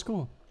So- go to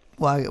school.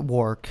 Well, I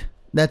work.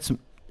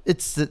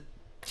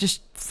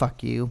 Just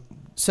fuck you.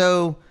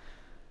 So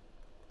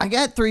I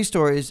got 3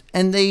 stories,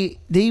 and they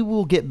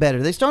will get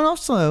better. They start off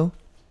slow.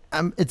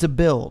 It's a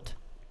build.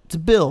 It's a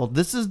build.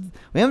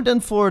 We haven't done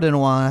Florida in a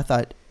while. And I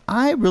thought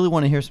I really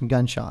want to hear some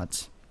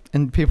gunshots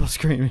and people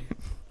screaming.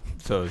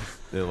 So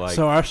they're like,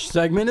 So our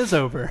segment is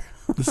over.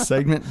 The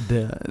segment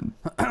done.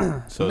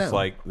 so it's no.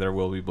 like there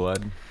will be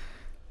blood.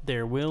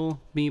 There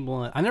will be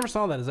blood. I never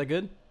saw that. Is that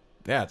good?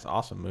 Yeah, it's an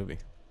awesome movie.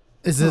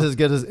 Is this as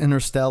good as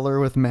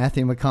Interstellar with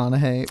Matthew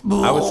McConaughey?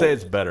 I would say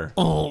it's better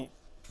than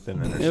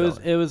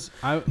Interstellar. It was.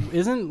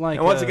 Isn't like.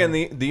 And once again,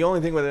 the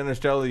only thing with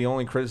Interstellar, the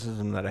only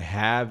criticism that I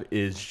have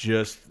is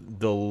just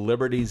the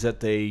liberties that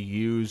they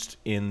used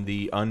in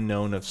the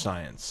unknown of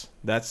science.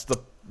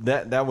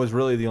 That was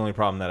really the only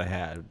problem that I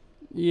had.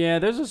 Yeah,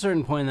 there's a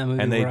certain point in that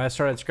movie And where I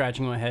started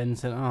scratching my head and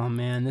said, "Oh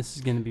man, this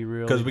is gonna be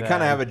real." Because we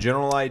kind of have a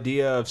general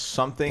idea of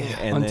something,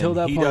 and Until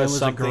then that he point, it does was a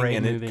something, great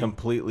and movie. it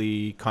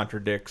completely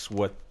contradicts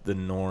what the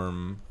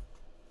norm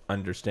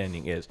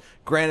understanding is.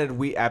 Granted,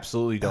 we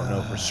absolutely don't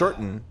know for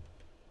certain,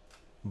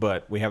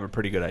 but we have a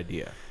pretty good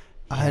idea.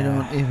 I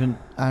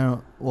don't.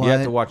 What? You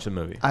have to watch the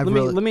movie. I Let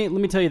really,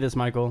 me tell you this,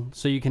 Michael,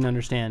 so you can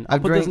understand. I'll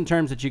I've put this drank- in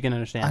terms that you can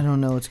understand. I don't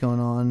know what's going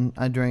on.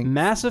 I drank.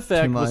 Mass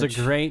Effect too was a much.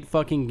 great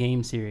fucking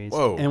game series.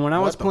 Whoa! And when I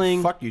was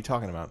playing, what the fuck are you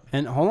talking about?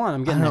 and hold on,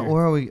 I'm I getting don't. there.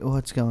 Where are we?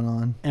 What's going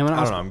on? And when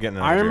I was, don't know, I'm getting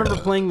an I idea. remember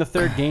playing the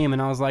 3rd game, and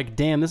I was like,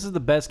 "Damn, this is the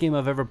best game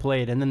I've ever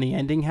played." And then the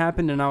ending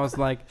happened, and I was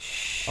like,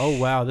 "Oh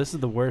wow, this is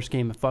the worst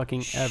game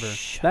fucking ever."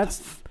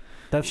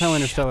 That's how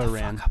Interstellar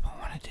ran. I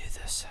want to do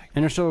this segment.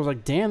 Interstellar was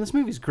like, "Damn, this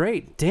movie's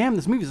great. Damn,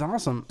 this movie's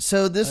awesome."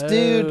 So this Oh.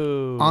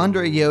 dude,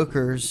 Andre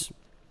Jokers,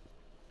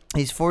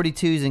 he's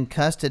 42. He's in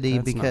custody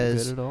That's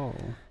because not good at all.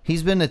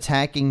 he's been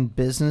attacking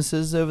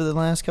businesses over the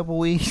last couple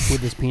weeks. With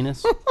his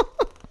penis.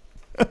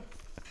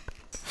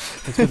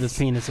 It's with his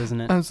penis, isn't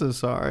it? I'm so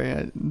sorry.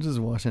 I'm just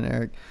watching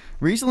Eric.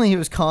 Recently, he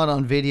was caught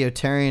on video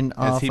tearing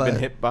Has off. he been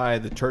hit by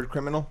the turd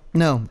criminal?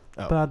 No,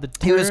 About the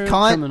He was turd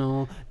caught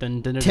criminal.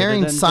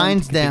 tearing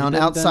signs down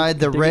outside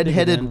the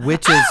redheaded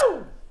witches.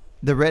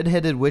 The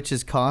redheaded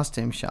witches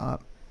costume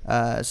shop.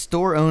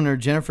 Store owner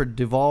Jennifer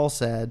Duvall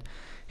said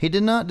he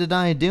did not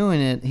deny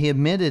doing it. He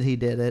admitted he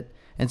did it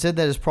and said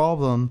that his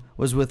problem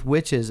was with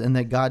witches and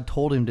that God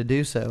told him to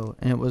do so,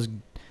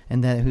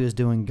 and that he was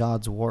doing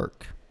God's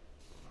work.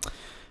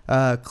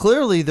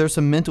 Clearly, there's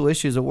some mental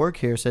issues at work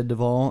here, said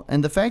Duvall,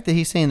 and the fact that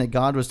he's saying that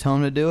God was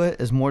telling him to do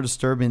it is more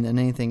disturbing than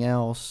anything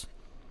else.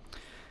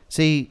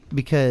 See,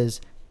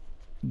 because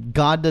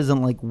God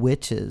doesn't like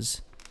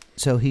witches,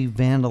 so he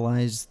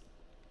vandalized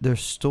their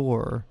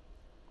store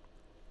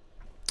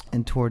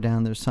and tore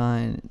down their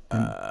sign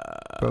and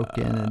broke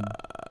in and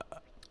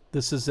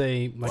This is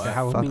a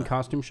Halloween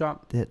costume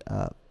shop? it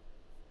up.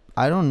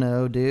 I don't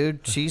know,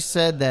 dude. She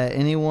said that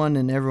anyone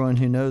and everyone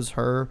who knows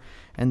her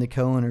and the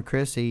co-owner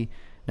Chrissy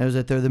knows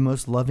that they're the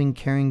most loving,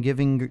 caring,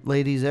 giving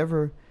ladies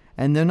ever,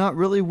 and they're not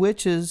really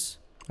witches.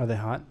 Are they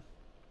hot?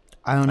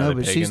 I don't know, Are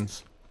they but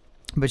pagans?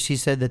 she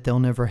said that they'll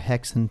never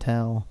hex and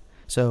tell.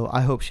 So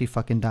I hope she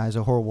fucking dies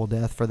a horrible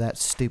death for that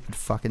stupid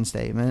fucking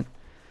statement.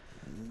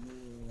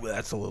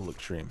 That's a little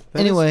extreme.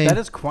 Anyway, that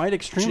is quite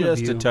extreme of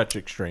Just you. a touch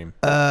extreme.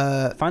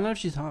 Find out if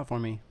she's hot for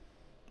me.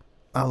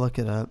 I'll look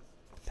it up.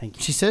 Thank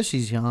you. She says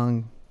she's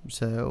young.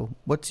 So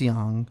what's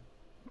young?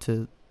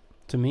 To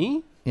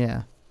me?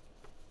 yeah,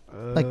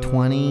 like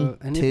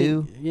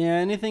 22.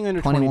 Anything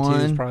under 21.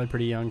 22 is probably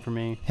pretty young for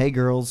me. Hey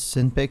girls,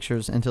 send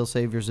pictures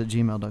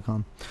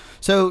untilsaviors@gmail.com.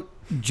 So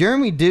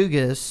Jeremy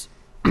Dugas,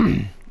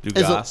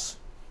 Dugas.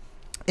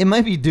 it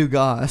might be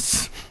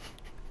Dugas.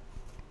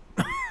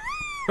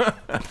 I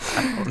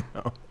don't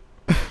know.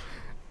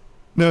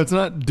 No, it's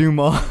not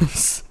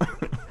Dumas.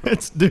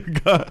 It's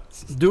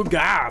Dugas.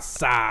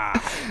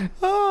 Dugasa.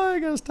 Oh, I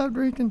gotta stop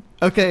drinking.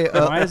 Okay.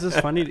 Why is this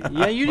funny?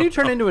 Yeah, you do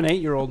turn into an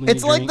 8-year-old when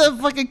It's you like drink.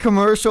 the fucking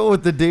commercial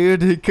with the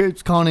dude who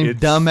keeps calling him It's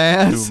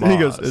dumbass. And he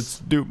goes, Dumas. it's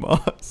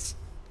Dumas.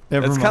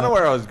 Never That's kind of mind.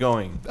 where I was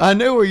going. I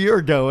knew where you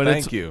were going.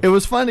 Thank you. It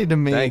was funny to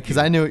me Thank because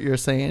you. I knew what you were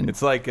saying.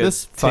 It's like a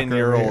This fucker over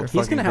 10-year-old here. He's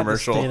fucking gonna have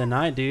commercial. to stay the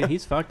night, dude.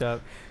 He's fucked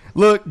up.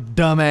 Look,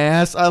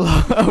 dumbass.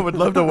 I would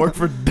love to work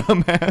for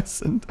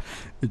dumbass. And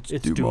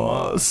it's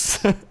Dumas.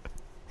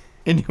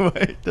 Anyway,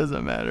 it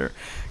doesn't matter.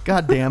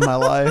 God damn my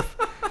life.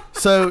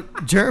 So,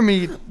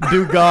 Jeremy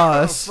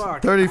Dugas,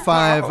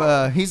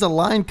 35, he's a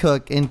line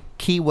cook in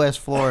Key West,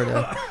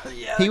 Florida.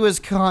 He was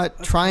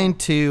caught trying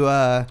to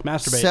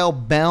Masturbate. sell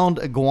bound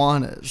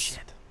iguanas.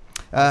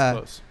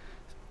 Close.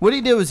 What he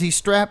did was he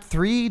strapped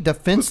 3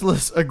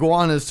 defenseless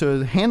iguanas to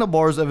the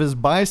handlebars of his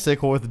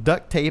bicycle with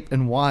duct tape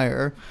and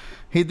wire.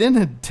 He then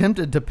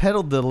attempted to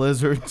pedal the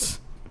lizards,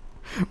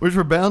 which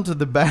were bound to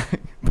the back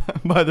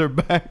by their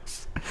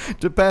backs,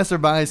 to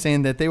passerby,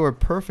 saying that they were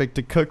perfect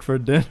to cook for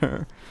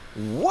dinner.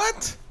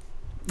 What?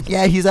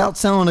 Yeah, he's out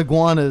selling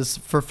iguanas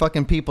for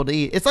fucking people to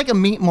eat. It's like a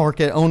meat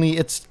market, only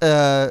it's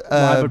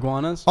Live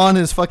iguanas. on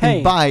his fucking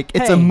Hey, bike.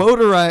 It's a hey.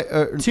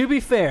 motorized. To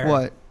be fair,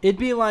 What? It'd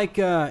be like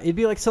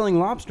selling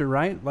lobster,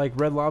 right? Like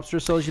Red Lobster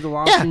sells you the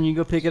lobster, Yeah. and you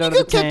go pick it You out go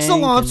of the tank. catch the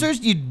lobsters,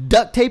 you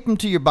duct tape them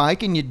to your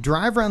bike, and you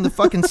drive around the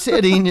fucking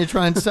city, and you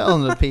try and sell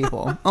them to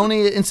people.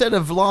 Only instead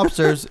of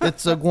lobsters,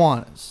 it's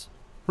iguanas.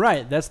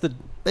 Right. That's the.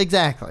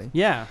 Exactly.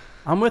 Yeah.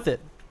 I'm with it.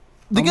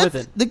 The I'm with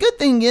it. the good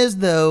thing is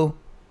though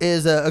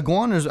is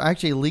iguanas are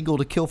actually illegal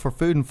to kill for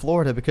food in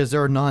Florida because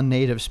they're a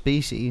non-native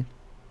species.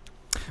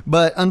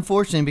 But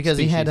unfortunately, because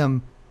he had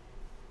them,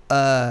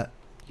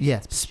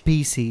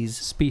 species.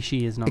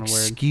 Species is not a word.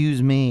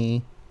 Excuse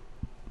me.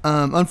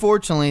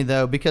 Unfortunately,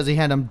 though, because he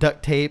had them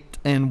duct taped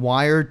and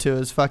wired to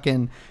his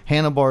fucking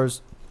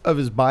handlebars of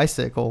his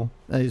bicycle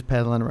that he's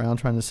pedaling around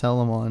trying to sell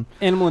them on.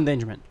 Animal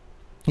endangerment.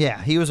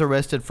 Yeah, he was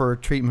arrested for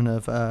treatment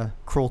of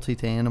cruelty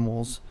to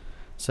animals.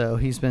 So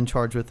he's been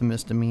charged with a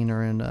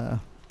misdemeanor and will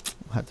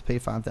have to pay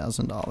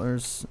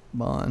 $5,000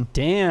 bond.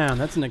 Damn,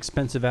 that's an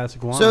expensive ass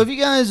iguana. So if you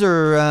guys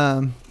are,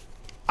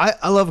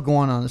 I love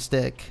iguana on a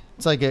stick.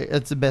 It's like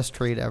it's the best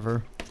treat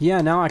ever.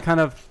 Yeah, now I kind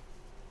of,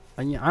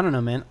 I don't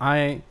know, man.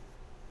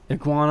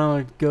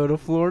 Iguana go to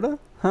Florida?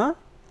 Huh?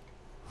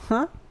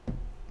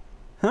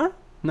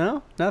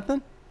 No,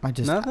 nothing.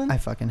 Nothing? I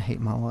fucking hate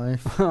my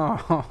life. I'm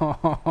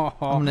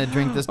I'm gonna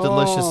drink this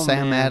delicious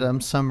Sam man.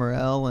 Adams Summer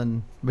Ale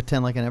and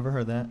pretend like I never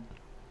heard that.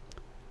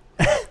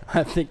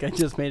 I think I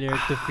just made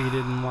Eric defeated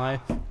in life.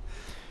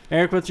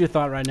 Eric, what's your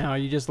thought right now? Are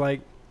you just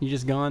like, you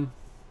just gone?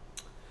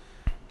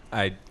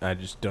 I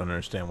just don't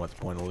understand what the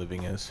point of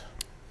living is.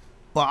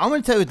 Well, I'm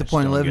gonna tell you what the just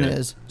point of don't living get it.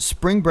 is.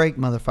 Spring break,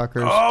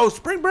 motherfuckers. Oh,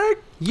 spring break!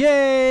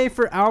 Yay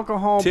for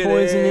alcohol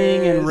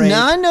poisoning and Titties. rape.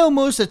 Now I know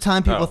most of the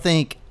time people Oh.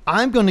 think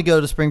I'm going to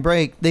go to spring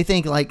break. They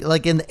think like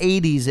in the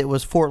 80s it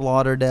was Fort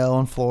Lauderdale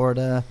in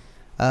Florida.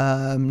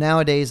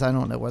 Nowadays I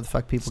don't know where the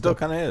fuck people Still go.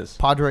 kind of is.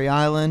 Padre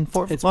Island,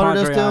 Fort It's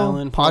Lauderdale Padre still.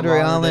 Island, Fort Padre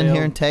Island Lauderdale.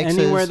 here in Texas.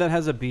 Anywhere that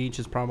has a beach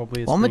is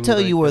probably a Well, I'm gonna spring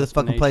tell you break where the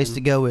fucking place to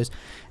destination. go is,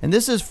 and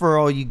this is for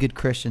all you good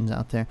Christians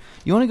out there.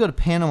 You want to go to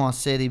Panama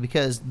City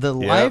because the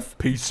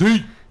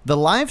PC.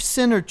 Life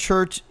Center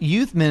Church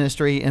Youth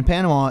Ministry in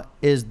Panama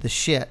is the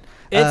shit.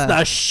 It's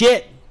the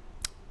shit.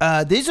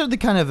 These are the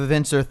kind of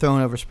events they're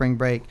throwing over spring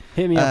break.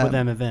 Hit me up with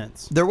them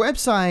events. Their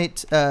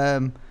website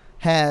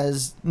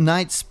has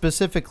nights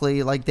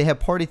specifically, like they have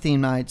party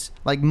theme nights.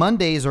 Like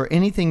Mondays are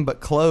anything but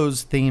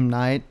clothes theme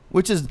night,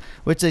 which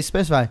they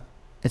specify.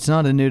 It's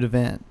not a nude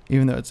event,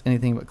 even though it's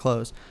anything but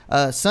clothes.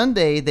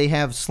 Sunday they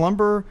have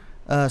slumber's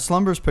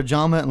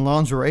pajama and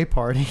lingerie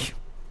party.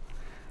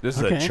 This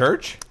is a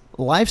church?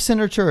 Life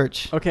Center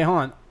Church. Okay, hold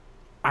on.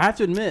 I have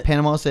to admit,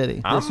 Panama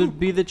City. this would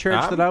be the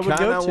church that I would go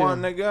to. I'm kind of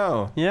wanting to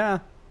go. Yeah.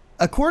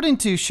 According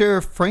to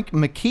Sheriff Frank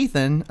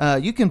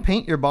McKeithen, you can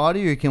paint your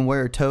body or you can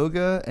wear a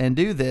toga and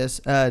do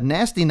this.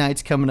 Nasty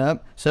Night's coming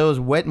up. So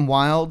is Wet and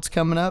Wild's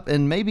coming up.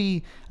 And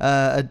maybe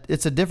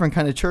it's a different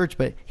kind of church,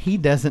 but he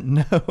doesn't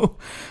know.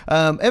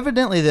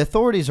 Evidently, the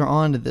authorities are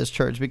on to this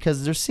church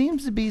because there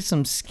seems to be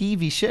some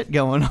skeevy shit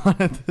going on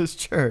at this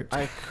church.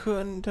 I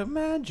couldn't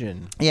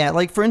imagine. Yeah,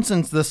 like for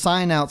instance, the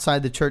sign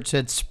outside the church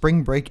said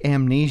Spring Break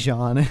Amnesia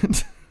on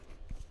it.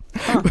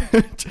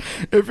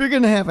 If you're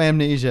going to have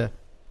amnesia,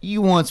 you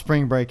want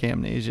spring break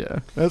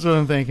amnesia. That's what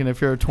I'm thinking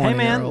if you're a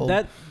 20-year-old. Hey,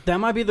 man, that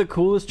might be the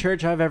coolest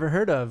church I've ever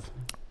heard of.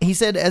 He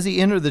said as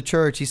he entered the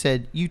church, he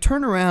said, you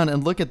turn around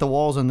and look at the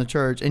walls in the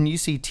church and you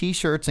see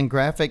T-shirts and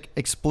graphic,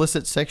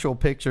 explicit sexual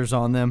pictures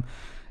on them.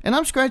 And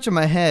I'm scratching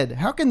my head.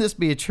 How can this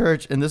be a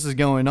church and this is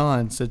going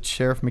on, said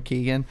Sheriff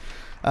McKeegan.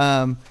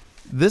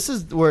 This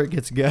is where it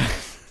gets good.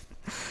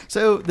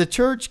 So the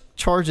church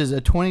charges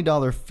a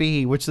 $20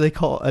 fee, which they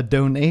call a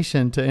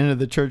donation, to enter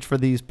the church for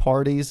these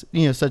parties,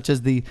 such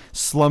as the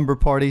slumber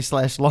party /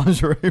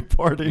 lingerie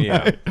party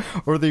night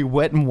or the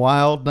Wet and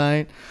Wild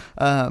night.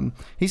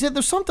 He said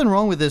there's something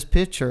wrong with this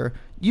picture.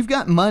 You've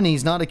got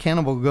monies not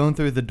accountable going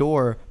through the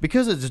door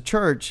because it's a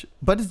church,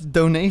 but it's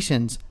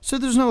donations. So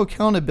there's no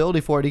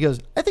accountability for it. He goes,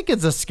 I think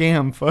it's a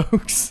scam,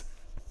 folks.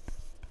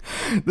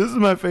 This is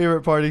my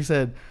favorite part. He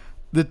said,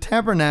 the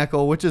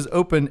Tabernacle, which is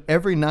open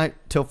every night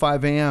till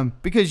 5 a.m.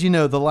 because,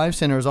 the Life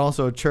Center is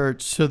also a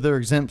church, so they're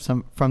exempt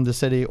from the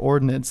city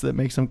ordinance that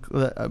makes them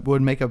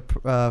would make a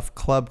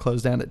club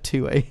close down at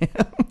 2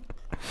 a.m.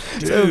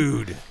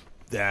 Dude,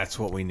 that's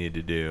what we need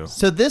to do.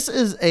 So this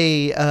is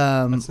a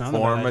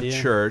form a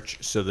church,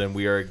 so then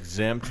we are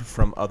exempt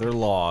from other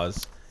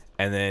laws,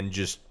 and then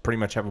just pretty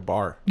much have a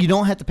bar. You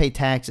don't have to pay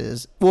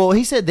taxes. Well,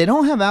 he said they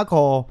don't have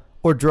alcohol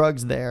or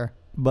drugs there,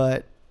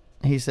 but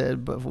he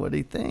said, but what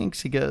he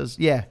thinks, he goes,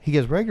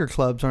 regular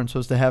clubs aren't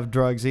supposed to have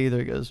drugs either.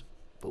 He goes,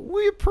 but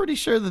we're pretty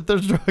sure that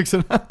there's drugs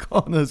and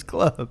alcohol in those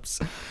clubs.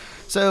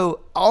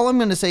 So all I'm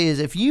going to say is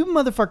if you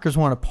motherfuckers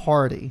want to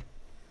party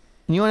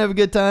and you want to have a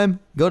good time,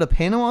 go to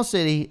Panama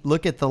City,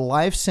 look at the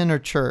Life Center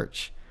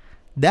Church.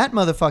 That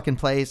motherfucking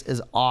place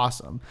is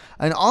awesome.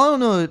 And I don't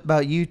know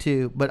about you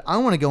two, but I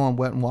want to go on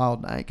Wet and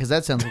Wild night because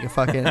that sounds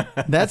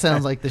like that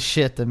sounds like the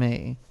shit to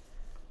me.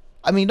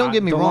 I mean, don't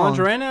get me wrong.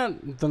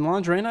 The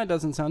lingerie night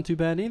doesn't sound too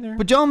bad either.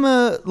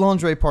 Pajama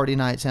lingerie party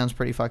night sounds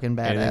pretty fucking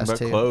badass anything but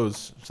too.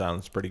 Clothes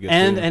sounds pretty good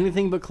and too.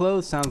 anything but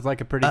clothes sounds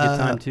like a pretty good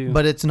time too.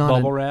 But it's not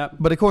bubble wrap.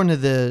 But according to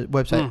the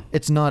website,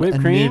 it's not Whipped a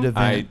cream? nude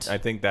event. I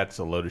think that's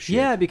a load of shit.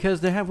 Yeah,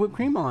 because they have whipped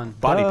cream on.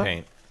 Body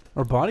paint.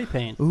 Or body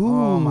paint. Ooh,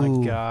 oh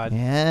my god.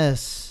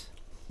 Yes.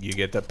 You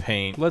get the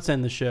paint. Let's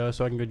end the show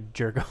so I can go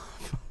jerk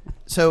off.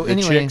 So the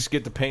anyway, chicks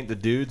get to paint the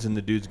dudes, and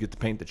the dudes get to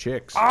paint the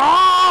chicks.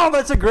 Oh,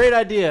 that's a great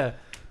idea,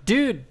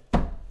 dude.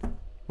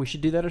 We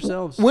should do that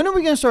ourselves. When are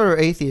we going to start our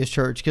atheist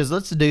church? Because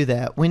let's do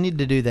that. We need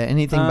to do that.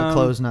 Anything but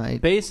close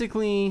night.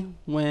 Basically,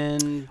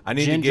 when I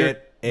need Ginger to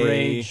get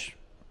Rage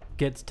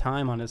gets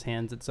time on his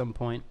hands at some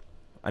point.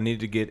 I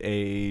need to get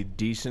a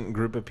decent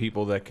group of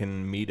people that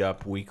can meet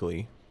up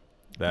weekly.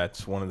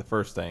 That's one of the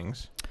first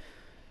things.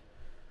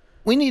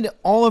 We need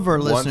all of our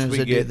Once listeners we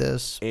to do get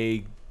this.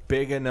 A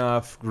big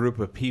enough group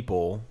of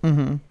people,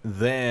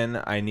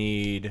 then I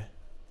need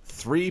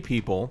 3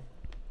 people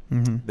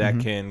that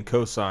can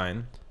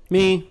co-sign.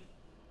 Me.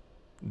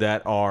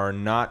 That are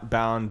not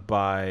bound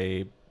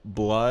by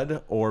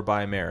blood or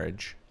by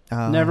marriage.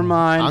 Never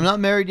mind. I'm not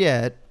married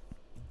yet.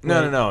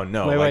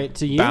 No. Wait,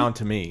 to you? Bound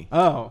to me.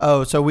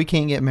 Oh, so we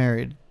can't get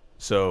married.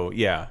 So,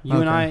 yeah. You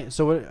and I,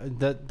 so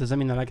what, does that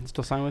mean that I can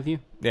still sign with you?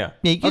 Yeah.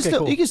 Yeah, you can Okay,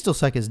 cool. you can still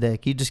suck his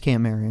dick. You just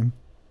can't marry him.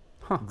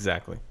 Huh.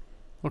 Exactly.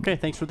 Okay,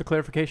 thanks for the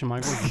clarification,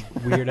 Michael.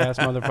 Weird ass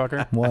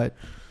motherfucker. What?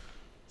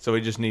 So we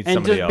just need And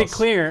somebody to else. be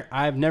clear,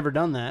 I've never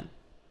done that.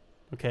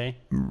 Okay.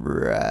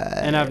 Right.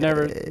 And I've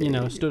never,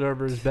 stood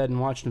over his bed and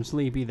watched him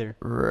sleep either.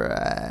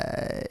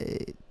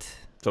 Right.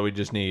 So we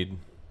just need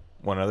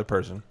one other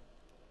person.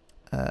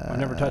 I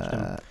never touched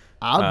him.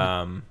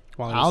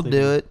 I'll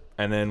do it.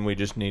 And then we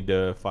just need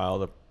to file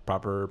the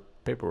proper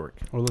paperwork.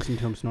 Or listen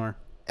to him snore.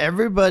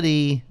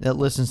 Everybody that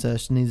listens to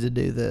us needs to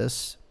do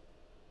this.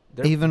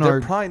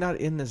 They're probably not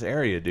in this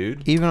area,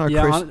 dude. Even our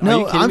Yeah, Christian. are you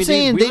No, kidding I'm me,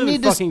 saying dude? they We live need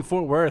in to. fucking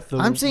Fort Worth, the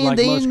I'm saying like,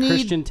 they most need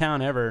Christian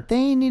town ever.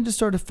 They need to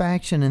start a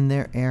faction in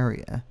their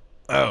area.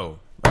 Oh,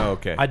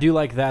 okay. I do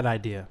like that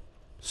idea.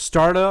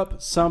 Start up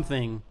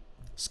something.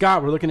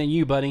 Scott, we're looking at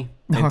you, buddy.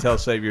 Intel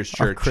Savior's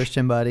Our Church.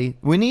 Christian buddy.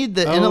 We need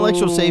the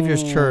Intellectual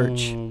Saviors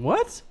Church.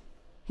 What?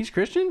 He's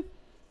Christian?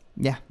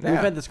 Yeah. We've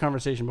had this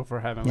conversation before,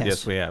 haven't we?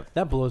 Yes, we have.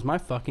 That blows my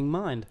fucking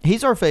mind.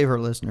 He's our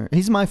favorite listener.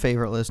 He's my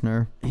favorite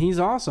listener. He's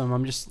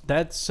awesome.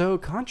 That's so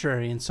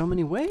contrary in so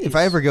many ways. If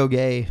I ever go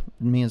gay,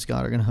 me and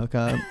Scott are gonna hook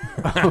up.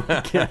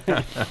 Okay.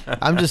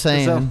 I'm just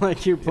saying. Sounds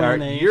like you're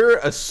plan A. You're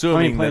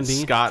assuming plan that B?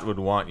 Scott would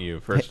want you,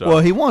 first off. Well,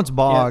 he wants Yeah,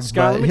 Boggs, Scott,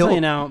 but let me he'll. tell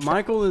you now,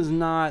 Michael is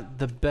not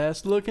the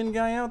best looking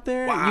guy out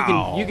there.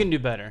 Wow. You can do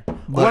better.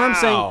 What I'm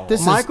saying,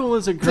 This is- Michael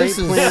is a great this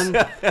is-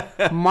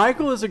 plan.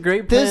 Michael is a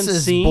great plan This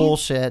is C.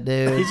 bullshit,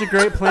 dude. He's a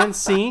great plan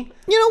C.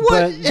 You know what?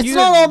 But It's you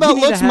not have- all you about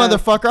need to looks, have-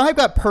 motherfucker. I've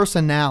got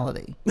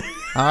personality.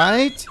 All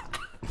right?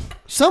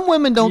 Some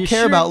women don't You care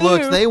sure about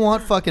looks. do. They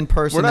want fucking We're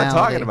personality. not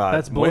talking about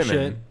That's bullshit.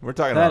 women. We're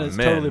talking That about is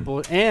men. totally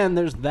bullshit. And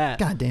there's that.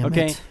 God damn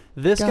okay? it.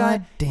 This God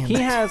guy, damn he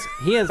it. has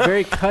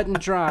very cut and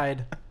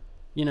dried,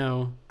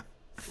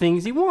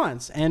 things he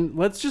wants. And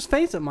let's just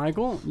face it,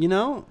 Michael.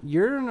 You're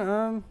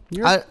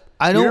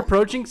I you're don't.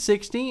 approaching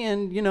 60,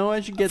 and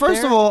as you get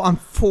First there, of all, I'm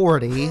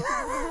 40.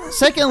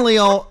 Secondly,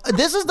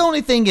 this is the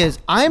only thing is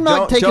I'm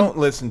not taking. Don't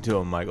listen to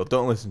him, Michael.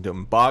 Don't listen to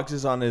him. Boggs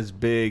is on his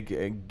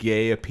big,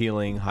 gay,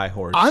 appealing high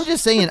horse. I'm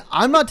just saying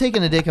I'm not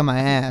taking a dick in my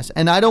ass,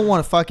 and I don't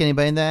want to fuck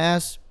anybody in the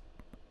ass.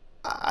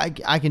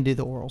 I can do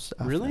the oral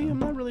stuff. really, though. I'm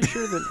not really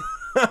sure that.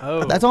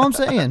 Oh, That's all I'm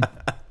saying.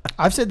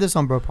 I've said this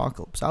on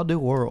Bropocalypse. I'll do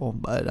oral,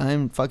 but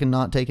I'm fucking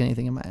not taking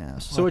anything in my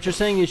ass. So what you're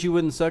saying is you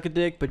wouldn't suck a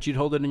dick, but you'd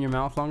hold it in your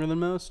mouth longer than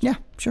most? Yeah,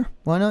 sure.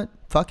 Why not?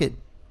 Fuck it.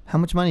 How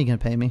much money are you gonna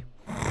pay me?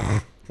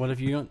 What if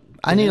you don't?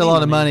 I need a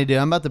lot of money, dude.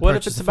 I'm about to What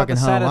if purchase it's a about the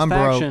fucking home. I'm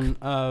broke. satisfaction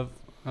of?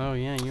 Oh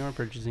yeah, you are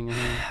purchasing a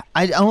home.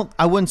 I don't.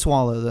 I wouldn't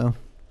swallow though.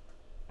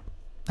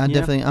 I'm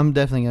Yeah.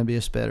 definitely gonna be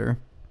a spitter.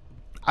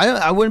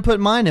 I wouldn't put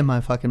mine in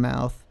my fucking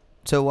mouth.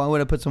 So why would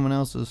I put someone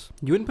else's?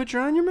 You wouldn't put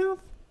your own in your mouth?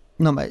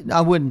 No, I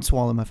wouldn't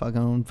swallow my fucking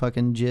own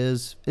fucking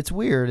jizz. It's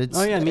weird. It's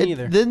Oh, yeah, me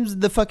neither. Them's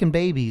the fucking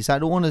babies. I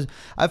don't want to.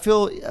 I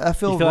feel You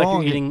feel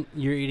wrong. like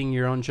you're eating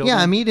your own children?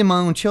 Yeah, I'm eating my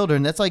own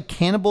children. That's like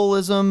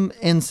cannibalism,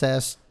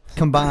 incest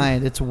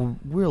combined. It's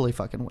really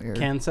fucking weird.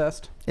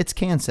 Cancest? It's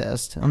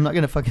cancest. I'm not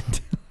gonna fucking do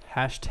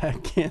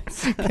Hashtag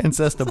cancest.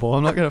 cancestable.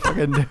 I'm not gonna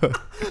fucking do it.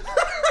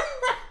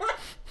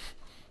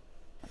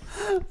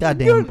 God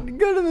damn.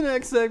 Go to the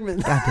next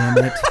segment. God damn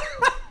it.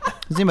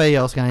 Does anybody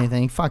else got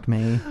anything? Fuck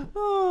me.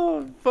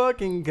 Oh,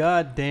 fucking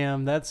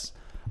goddamn. That's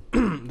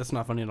that's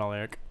not funny at all,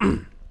 Eric.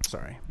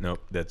 Sorry. Nope,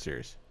 that's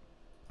serious.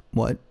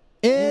 What?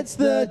 It's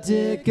the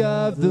dick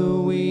of the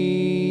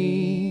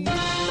week.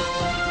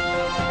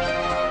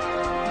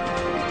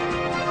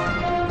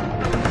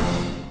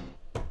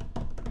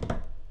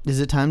 Is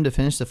it time to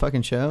finish the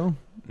fucking show?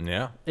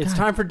 Yeah. It's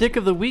time for Dick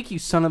of the Week, you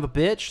son of a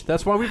bitch.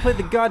 That's why we played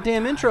the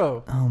goddamn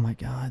intro. Oh my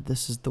god,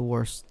 this is the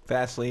worst.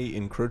 Fastly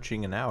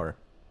encroaching an hour.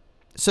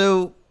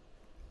 So,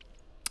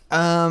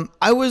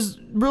 I was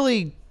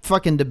really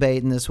fucking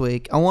debating this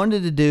week. I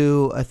wanted to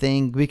do a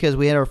thing because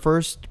we had our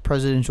first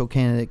presidential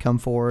candidate come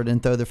forward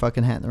and throw their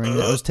fucking hat in the ring.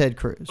 That was Ted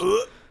Cruz,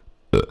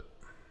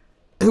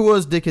 who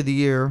was Dick of the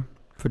Year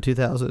for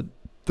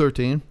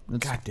 2013.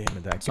 God damn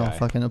it, that So I'll guy.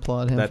 fucking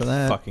applaud him That for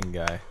that. fucking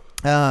guy.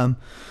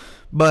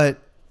 But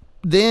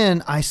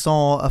then I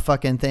saw a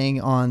fucking thing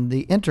on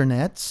the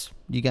internets.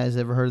 You guys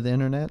ever heard of the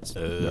internets?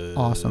 They're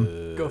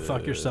awesome. Go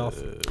fuck yourself.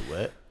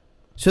 What?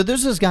 So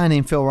there's this guy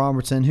named Phil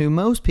Robertson who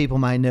most people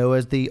might know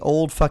as the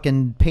old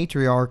fucking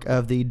patriarch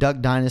of the Duck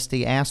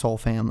Dynasty asshole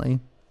family.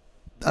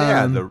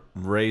 Yeah, the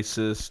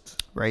racist,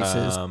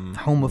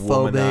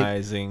 homophobic,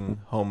 womanizing,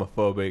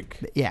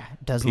 homophobic yeah,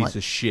 doesn't piece like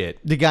of shit.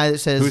 the guy that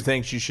says Who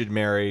thinks you should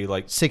marry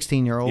like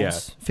 16-year-olds,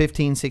 Yeah.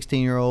 15,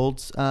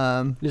 16-year-olds.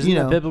 Isn't You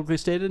that know, biblically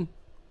stated?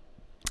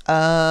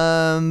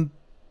 I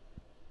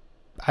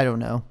don't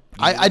know.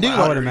 I do.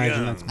 I would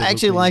imagine that's I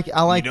actually biblically-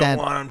 I like that.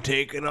 want them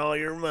taking all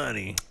your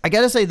money. I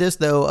gotta say this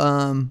though.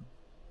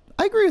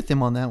 I agree with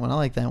him on that one. I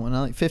like that one.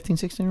 I like 15,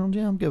 16-year-olds.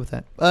 Yeah, I'm good with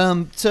that.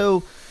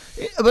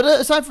 But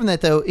aside from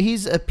that though,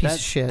 he's a piece of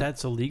shit.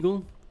 That's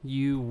illegal?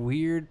 You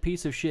weird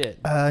piece of shit.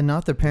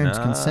 Not their parents'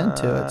 consent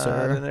to it, Not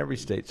sir. in every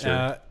state,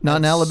 sir. Not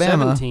in at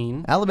Alabama.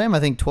 17. Alabama, I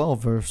think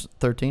 12 or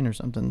 13 or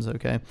something is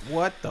okay.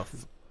 What the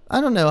I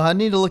don't know. I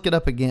need to look it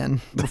up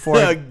again before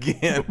I,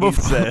 again? He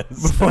says.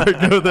 before I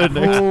go there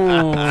next.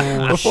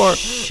 Oh, Before-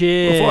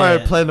 shit. Before I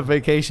plan a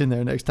vacation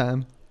there next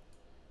time.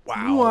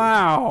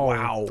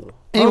 Wow.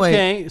 Anyway,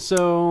 Okay,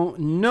 so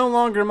no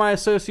longer am I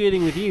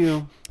associating with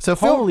you. so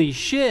Phil, Holy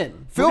shit.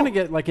 Phil- We're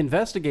going to get,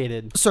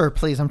 investigated. sir,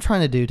 please, I'm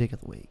trying to do Dick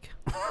of the Week.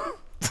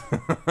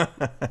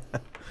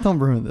 Don't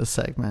ruin this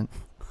segment.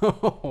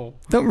 Oh.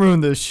 Don't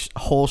ruin this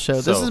whole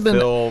show. This has been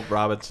Phil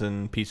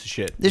Robertson, piece of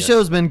shit. this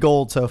show's been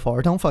gold so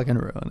far. Don't fucking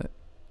ruin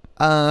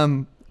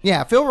it.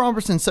 Yeah, Phil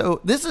Robertson.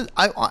 So this is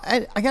I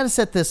got to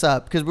set this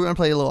up because we're gonna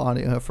play a little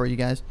audio for you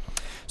guys.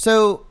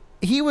 So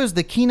he was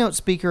the keynote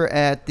speaker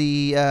at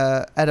the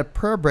at a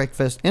prayer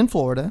breakfast in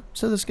Florida.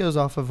 So this goes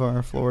off of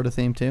our Florida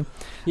theme too.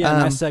 Yeah,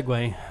 nice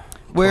segue.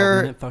 Where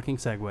 12-minute fucking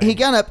segue. he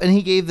got up and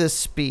he gave this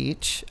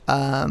speech.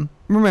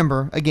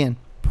 Remember again,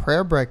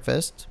 prayer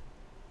breakfast.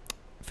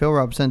 Phil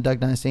Robertson, Duck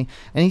Dynasty,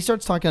 and he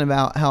starts talking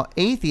about how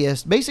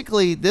atheists,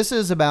 basically this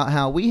is about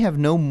how we have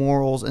no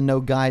morals and no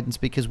guidance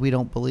because we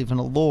don't believe in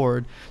a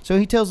Lord. So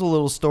he tells a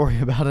little story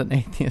about an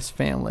atheist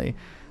family.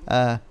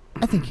 I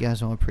think you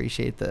guys will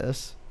appreciate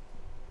this.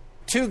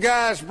 Two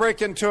guys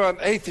break into an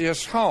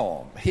atheist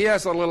home. He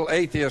has a little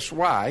atheist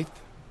wife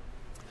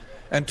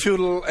and two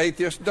little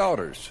atheist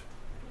daughters.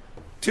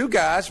 Two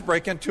guys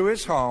break into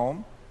his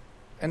home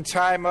and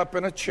tie him up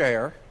in a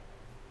chair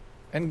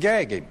and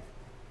gag him.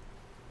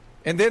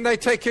 And then they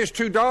take his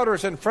two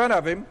daughters in front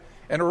of him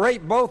and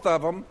rape both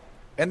of them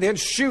and then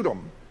shoot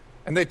them.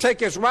 And they take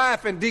his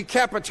wife and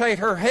decapitate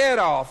her head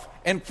off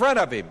in front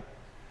of him.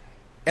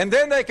 And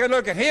then they can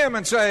look at him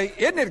and say,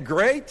 isn't it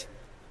great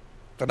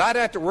to not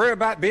have to worry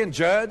about being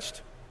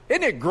judged?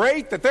 Isn't it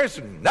great that there's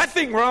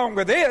nothing wrong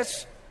with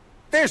this?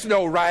 There's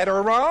no right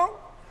or wrong.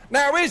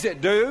 Now is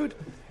it, dude?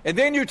 And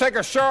then you take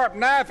a sharp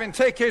knife and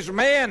take his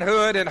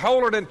manhood and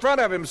hold it in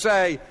front of him and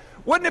say,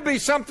 wouldn't it be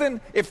something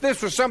if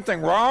this was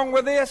something wrong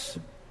with this?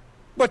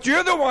 But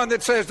you're the one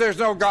that says there's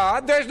no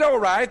God, there's no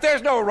right,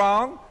 there's no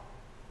wrong.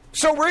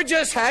 So we're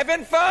just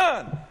having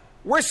fun.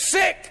 We're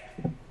sick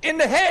in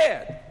the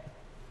head.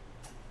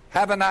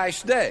 Have a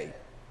nice day.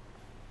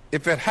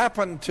 If it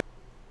happened to...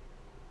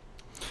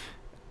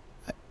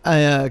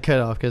 I cut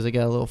off because I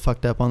got a little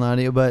fucked up on the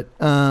audio, but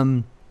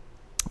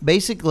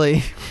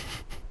basically,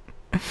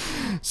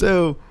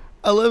 so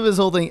I love this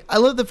whole thing. I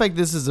love the fact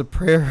this is a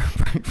prayer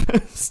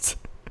breakfast.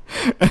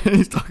 And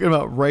he's talking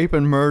about rape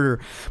and murder.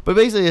 But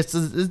basically, it's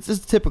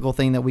a typical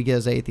thing that we get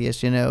as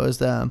atheists, is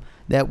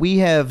that we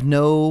have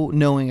no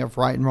knowing of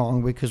right and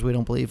wrong because we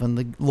don't believe in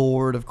the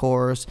Lord, of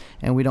course,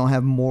 and we don't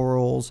have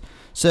morals.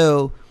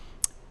 So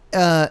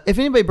if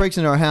anybody breaks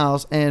into our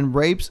house and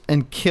rapes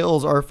and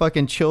kills our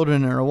fucking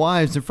children and our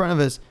wives in front of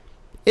us,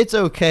 it's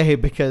okay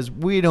because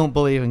we don't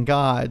believe in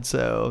God.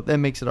 So that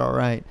makes it all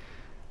right.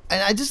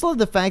 And I just love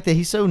the fact that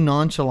he's so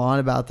nonchalant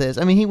about this.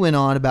 I mean, he went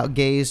on about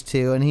gays,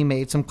 too, and he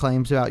made some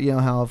claims about,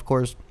 how, of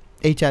course,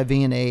 HIV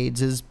and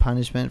AIDS is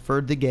punishment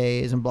for the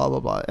gays and blah, blah,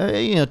 blah.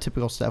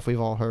 Typical stuff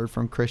we've all heard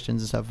from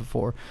Christians and stuff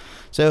before.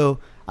 So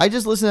I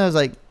just listened and I was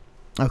like,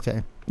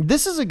 okay,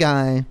 this is a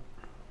guy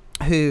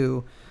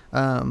who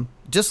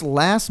just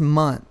last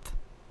month,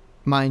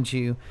 mind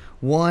you,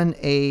 won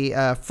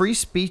a free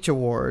speech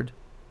award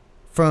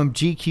from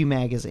GQ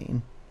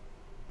magazine.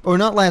 Or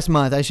not last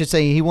month, I should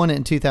say. He won it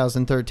in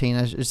 2013,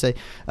 I should say.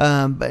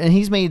 And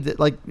he's made,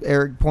 like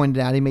Eric pointed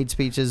out, he made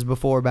speeches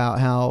before about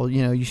how,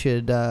 you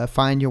should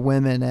find your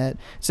women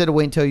instead of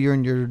waiting until you're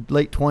in your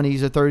late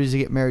 20s or 30s to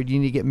get married, you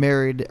need to get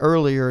married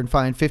earlier and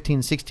find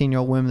 15,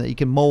 16-year-old women that you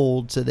can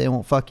mold so they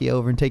won't fuck you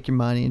over and take your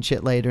money and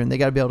shit later. And they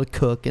got to be able to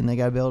cook and they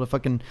got to be able to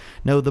fucking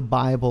know the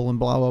Bible and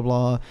blah, blah,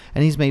 blah.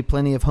 And he's made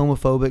plenty of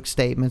homophobic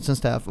statements and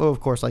stuff. Well, of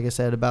course, like I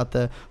said, about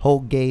the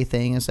whole gay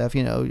thing and stuff,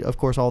 of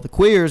course, all the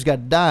queers got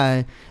to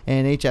die.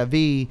 And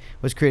HIV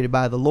was created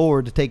by the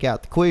Lord to take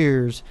out the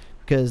queers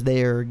because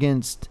they are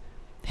against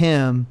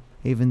him,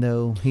 even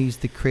though he's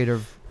the creator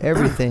of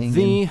everything.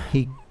 The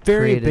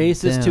very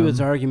basis them. To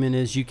his argument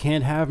is you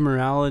can't have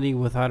morality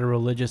without a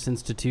religious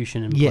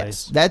institution in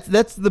place. Yes,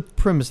 that's the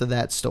premise of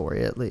that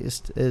story, at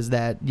least, is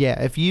that,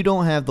 if you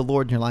don't have the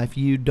Lord in your life,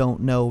 you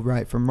don't know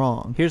right from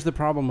wrong. Here's the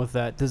problem with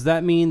that. Does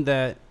that mean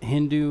that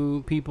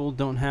Hindu people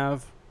don't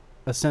have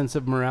a sense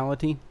of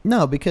morality?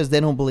 No, because they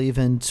don't believe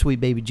in sweet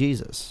baby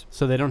Jesus.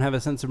 So they don't have a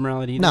sense of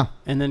morality either? No.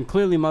 And then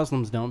clearly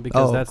Muslims don't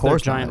because that's their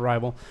giant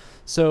rival.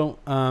 So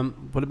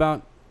what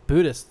about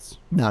Buddhists?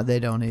 No,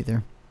 they don't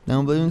either. They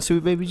don't believe in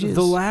sweet baby Jesus.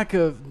 The lack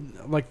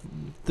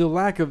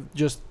of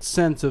just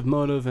sense of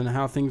motive and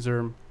how things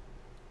are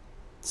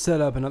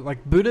set up. And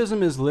like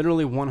Buddhism is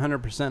literally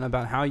 100%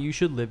 about how you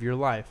should live your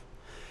life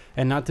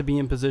and not to be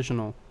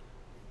impositional.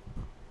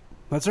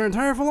 That's their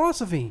entire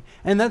philosophy.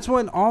 And that's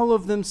what all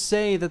of them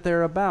say that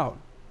they're about.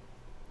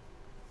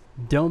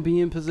 Don't be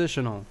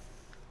impositional.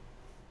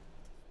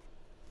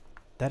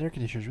 That air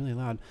conditioner is really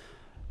loud.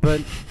 But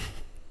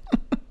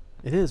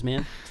it is,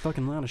 man. It's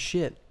fucking loud as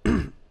shit.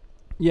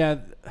 Yeah,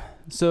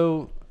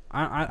 so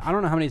I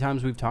don't know how many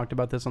times we've talked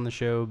about this on the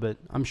show, but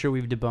I'm sure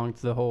we've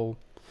debunked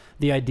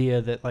the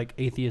idea that like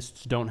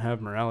atheists don't have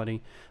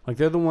morality. Like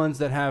they're the ones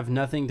that have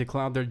nothing to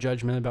cloud their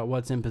judgment about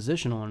what's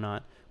impositional or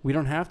not. We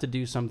don't have to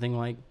do something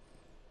like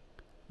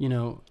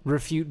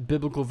refute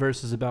biblical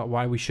verses about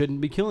why we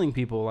shouldn't be killing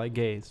people like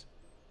gays.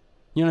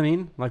 You know what I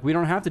mean? Like, we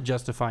don't have to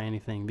justify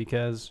anything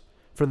because,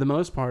 for the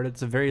most part,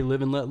 it's a very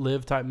live and let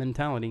live type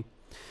mentality.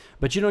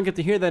 But you don't get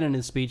to hear that in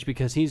his speech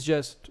because he's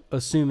just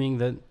assuming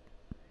that,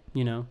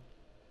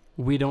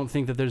 we don't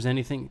think that there's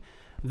anything...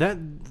 That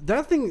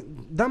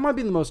might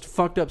be the most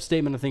fucked up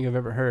statement I think I've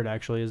ever heard,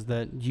 actually, is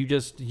that you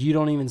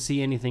don't even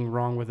see anything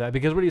wrong with that.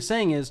 Because what he's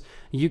saying is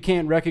you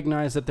can't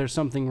recognize that there's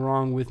something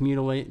wrong with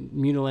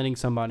mutilating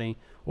somebody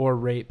or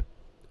rape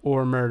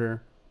or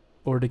murder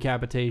or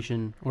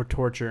decapitation or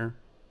torture.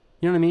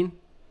 You know what I mean?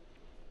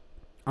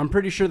 I'm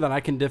pretty sure that I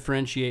can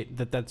differentiate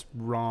that that's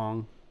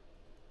wrong.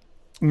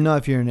 Not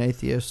if you're an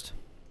atheist.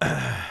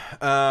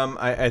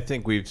 I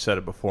think we've said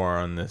it before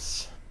on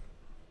this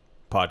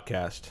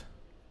podcast.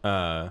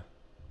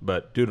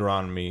 but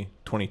Deuteronomy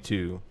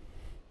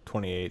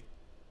 22:28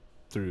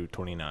 through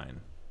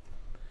 29.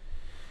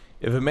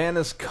 If a man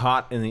is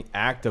caught in the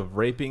act of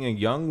raping a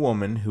young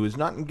woman who is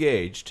not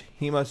engaged,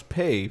 he must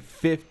pay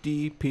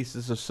 50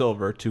 pieces of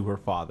silver to her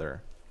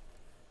father.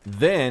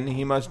 Then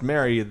he must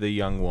marry the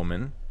young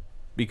woman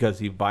because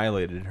he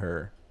violated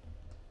her,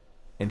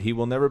 and he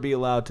will never be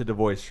allowed to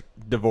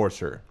divorce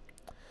her.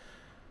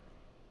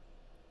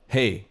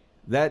 Hey,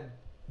 that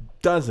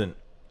doesn't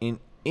in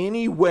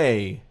any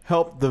way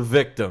help the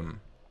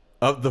victim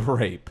of the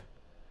rape.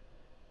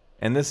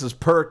 And this is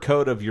per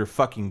code of your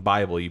fucking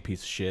Bible, you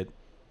piece of shit.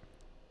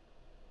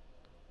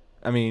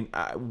 I mean,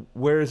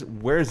 where's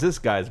this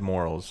guy's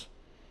morals?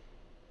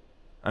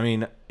 I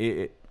mean,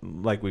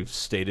 like we've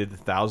stated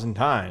 1,000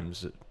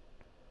 times,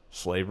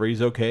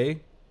 slavery's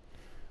okay.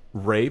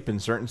 Rape in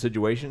certain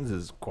situations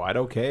is quite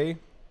okay.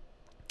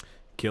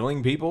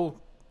 Killing people,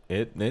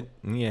 yeah,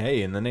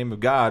 hey, in the name of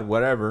God,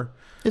 whatever.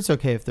 It's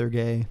okay if they're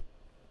gay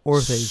or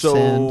if they sinned.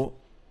 So,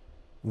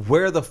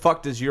 where the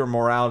fuck does your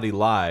morality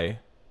lie?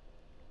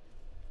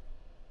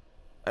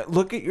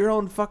 Look at your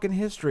own fucking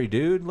history,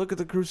 dude. Look at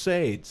the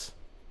Crusades.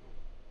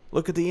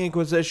 Look at the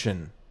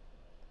Inquisition.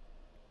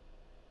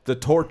 The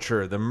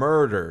torture, the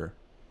murder,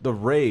 the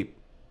rape.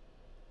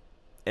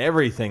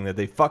 Everything that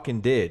they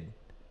fucking did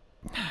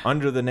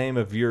under the name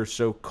of your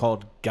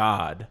so-called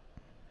God.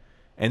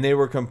 And they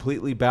were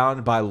completely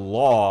bound by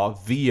law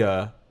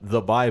via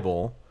the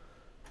Bible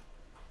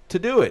to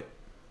do it.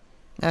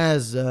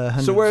 As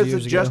so where's the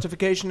ago.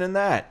 justification in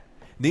that?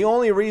 The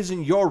only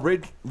reason your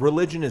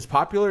religion is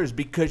popular is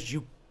because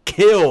you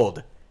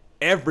killed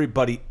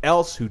everybody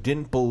else who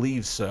didn't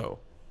believe so.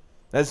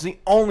 That's the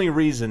only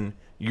reason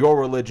your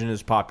religion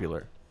is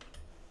popular.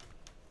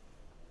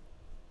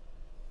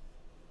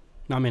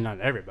 I mean, not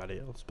everybody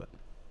else, but...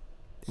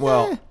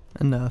 Well,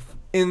 enough.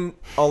 In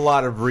a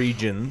lot of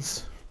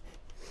regions...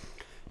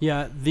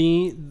 Yeah,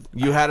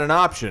 you had an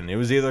option. It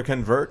was either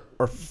convert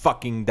or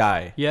fucking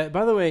die. Yeah,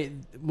 by the way,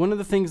 one of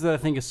the things that I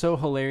think is so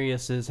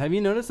hilarious is, have you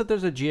noticed that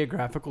there's a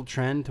geographical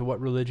trend to what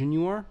religion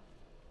you are?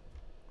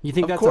 You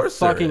think that's a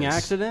fucking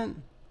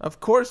accident? Of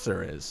course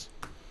there is.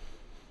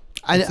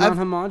 It's not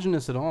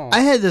homogenous at all. I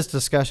had this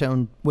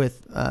discussion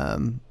with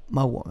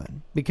my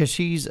woman because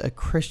she's a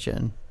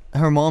Christian.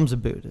 Her mom's a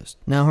Buddhist.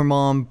 Now, her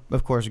mom,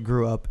 of course,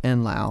 grew up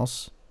in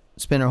Laos.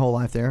 Spent her whole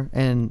life there,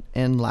 and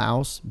in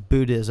Laos,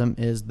 Buddhism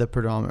is the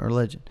predominant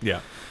religion. Yeah.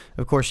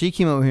 Of course, she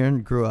came over here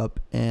and grew up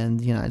in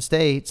the United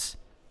States,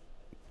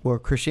 where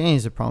Christianity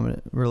is a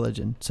prominent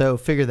religion. So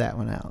figure that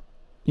one out.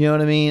 You know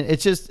what I mean?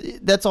 It's just,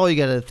 that's all you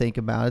got to think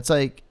about. It's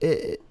like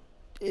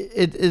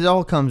it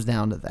all comes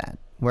down to that.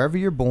 Wherever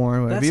you're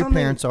born, wherever your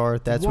parents are,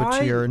 that's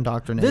what you're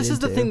indoctrinated This is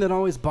the thing that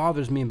always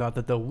bothers me about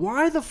that, though.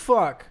 Why the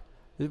fuck?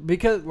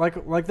 Because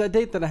like that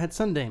date that I had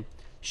Sunday.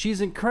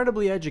 She's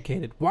incredibly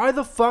educated. Why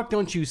the fuck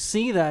don't you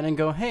see that and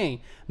go,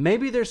 hey,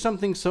 maybe there's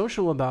something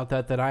social about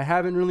that I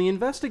haven't really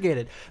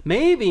investigated?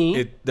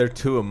 Maybe... They're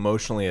too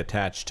emotionally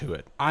attached to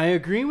it. I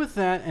agree with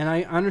that, and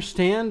I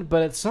understand,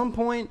 but at some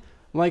point,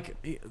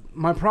 like,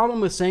 my problem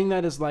with saying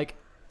that is, like,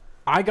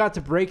 I got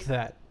to break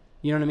that.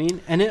 You know what I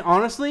mean? And it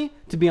honestly,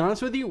 to be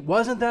honest with you,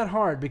 wasn't that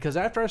hard, because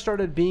after I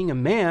started being a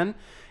man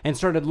and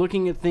started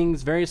looking at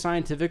things very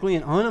scientifically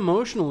and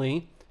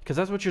unemotionally, because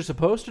that's what you're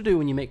supposed to do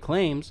when you make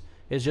claims,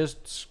 is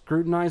just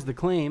scrutinize the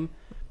claim.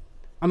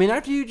 I mean,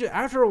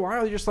 after a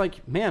while, you're just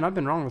like, man, I've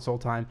been wrong this whole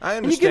time. I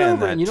understand and you get over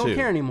that it and you don't too.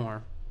 care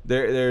anymore.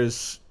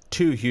 There's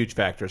two huge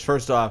factors.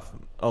 First off,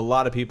 a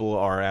lot of people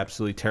are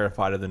absolutely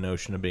terrified of the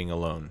notion of being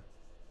alone.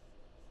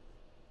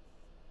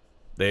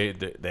 They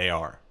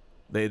are.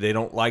 They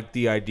don't like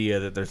the idea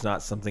that there's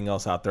not something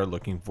else out there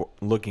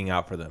looking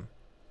out for them.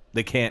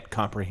 They can't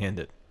comprehend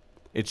it.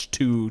 It's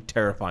too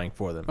terrifying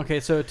for them.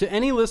 Okay, so to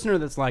any listener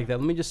that's like that,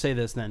 let me just say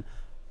this then.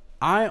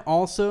 I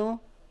also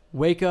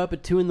wake up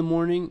at 2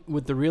 a.m.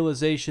 with the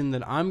realization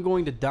that I'm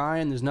going to die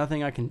and there's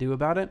nothing I can do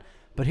about it.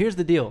 But here's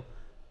the deal.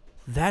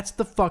 That's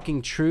the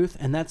fucking truth,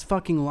 and that's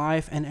fucking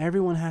life, and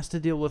everyone has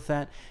to deal with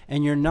that,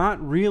 and you're not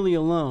really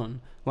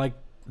alone. Like,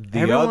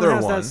 everyone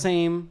has that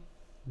same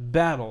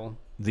battle.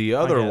 The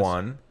other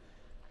one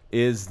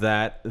is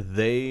that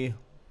they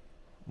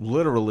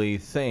literally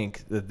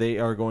think that they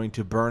are going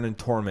to burn in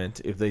torment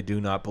if they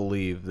do not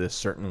believe this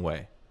certain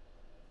way.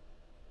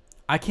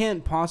 I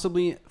can't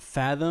possibly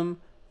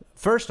fathom.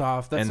 First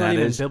off, that's not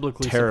even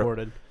biblically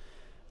supported.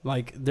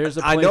 Like, there's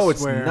a place I know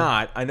it's where...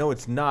 not. I know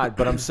it's not,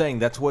 but I'm saying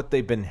that's what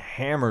they've been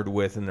hammered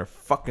with in their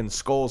fucking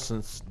skulls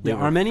since they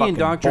were Armenian fucking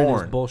doctrine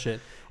born. is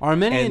bullshit.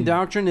 Armenian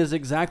doctrine is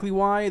exactly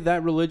why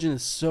that religion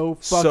is so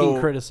fucking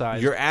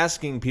criticized. You're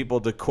asking people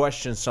to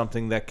question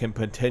something that can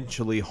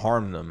potentially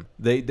harm them.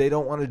 They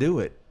don't want to do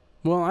it.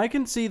 Well, I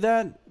can see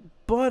that,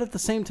 but at the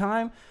same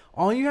time,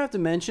 all you have to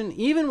mention,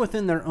 even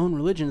within their own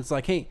religion, it's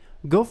like, hey,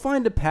 go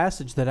find a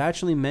passage that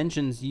actually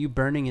mentions you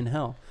burning in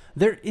hell.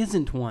 There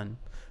isn't one.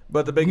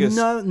 But the biggest...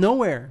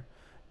 nowhere.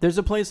 There's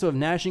a place of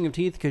gnashing of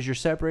teeth because you're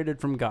separated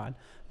from God.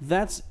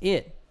 That's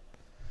it.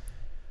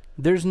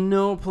 There's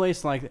no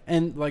place like...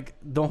 And, like,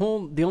 the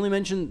only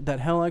mention that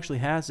hell actually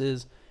has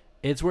is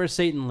it's where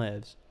Satan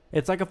lives.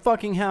 It's like a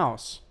fucking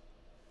house.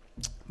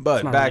 But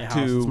It's not back really a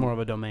house, to it's more of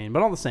a domain,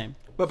 but all the same.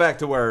 But back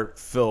to where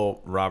Phil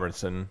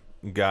Robertson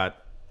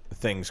got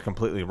things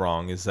completely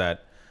wrong is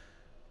that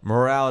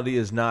morality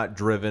is not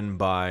driven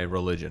by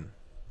religion.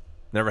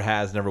 Never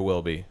has, never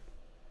will be.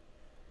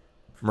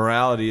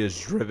 Morality is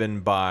driven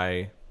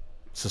by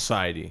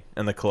society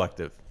and the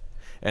collective.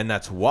 And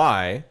that's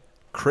why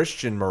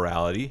Christian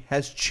morality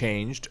has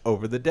changed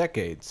over the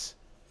decades,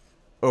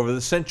 over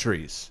the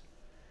centuries.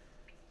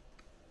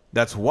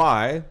 That's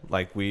why,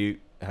 like we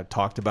had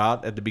talked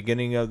about at the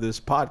beginning of this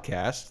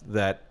podcast,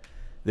 that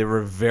they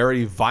were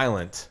very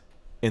violent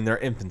in their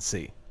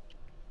infancy.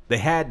 They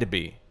had to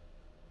be.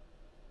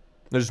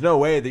 There's no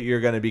way that you're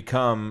going to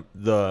become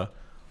the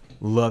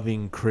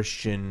loving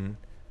Christian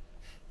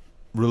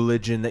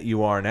religion that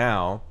you are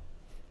now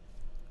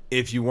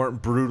if you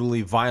weren't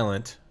brutally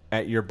violent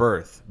at your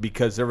birth,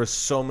 because there were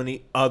so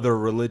many other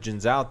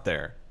religions out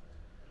there.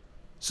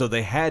 So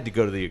they had to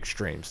go to the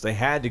extremes. They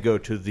had to go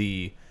to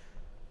the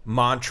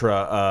mantra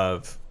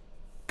of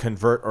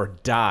convert or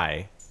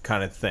die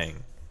kind of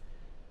thing.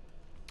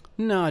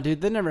 No,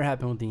 dude, that never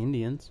happened with the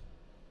Indians.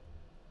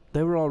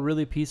 They were all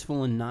really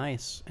peaceful and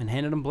nice and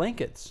handed them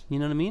blankets. You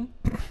know what I mean?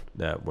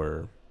 That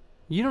were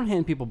You don't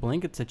hand people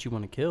blankets that you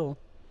want to kill.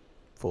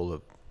 full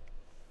of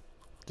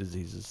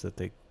diseases that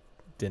they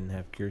didn't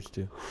have cures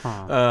to.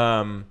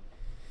 Huh.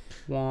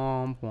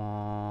 Womp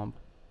womp.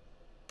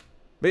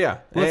 But yeah,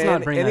 Let's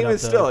not bring that even up.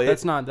 still, Though.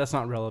 That's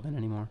not relevant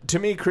anymore. to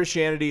me,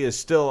 Christianity is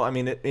still, I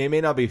mean, it may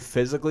not be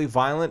physically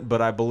violent,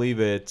 but I believe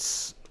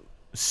it's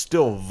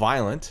still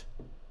violent.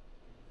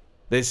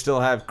 They still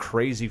have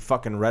crazy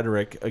fucking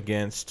rhetoric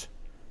against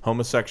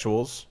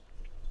homosexuals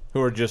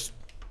who are just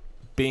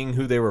being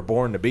who they were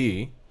born to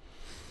be.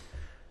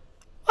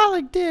 I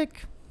like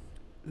dick.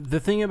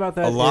 The thing about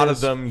that A lot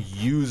is of them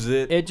use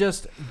it.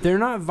 they're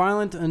not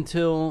violent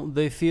until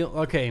they feel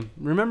okay.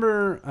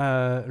 Remember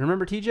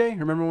TJ?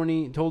 Remember when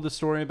he told the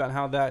story about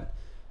how that,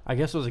 I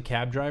guess it was a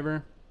cab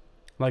driver,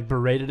 like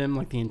berated him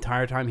like the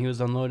entire time he was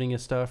unloading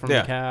his stuff from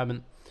the cab,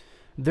 and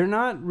they're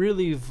not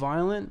really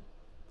violent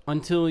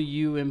until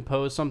you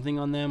impose something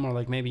on them, or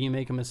like maybe you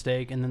make a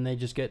mistake and then they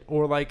just get,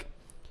 or like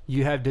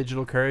you have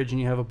digital courage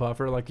and you have a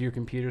buffer like your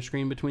computer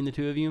screen between the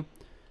two of you.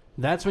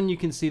 That's when you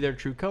can see their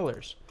true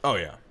colors. Oh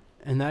yeah,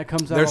 and that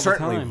comes out. They're all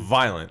certainly the time.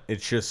 violent.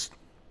 It's just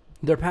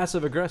they're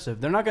passive aggressive.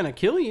 They're not going to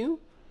kill you.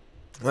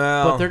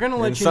 Well, but they're going to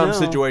let in you some know.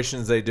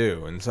 situations they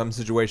do. In some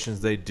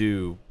situations they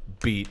do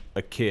beat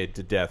a kid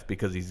to death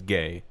because he's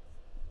gay.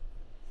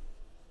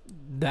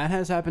 That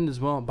has happened as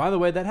well. By the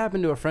way, that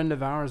happened to a friend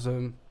of ours. I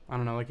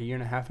don't know, like a year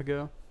and a half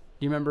ago.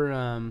 Do you remember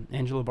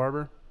Angela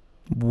Barber?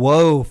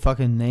 Whoa,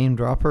 fucking name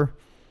dropper.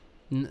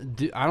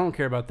 I don't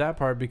care about that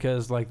part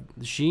because like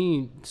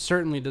she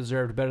certainly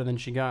deserved better than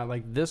she got.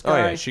 Like this guy,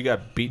 Oh yeah, she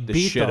got beat the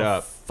shit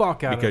up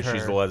fuck out because of her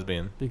she's a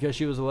lesbian. Because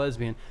she was a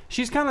lesbian.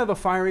 She's kind of a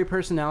fiery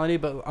personality,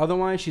 but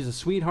otherwise she's a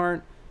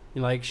sweetheart.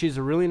 Like she's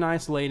a really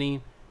nice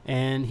lady,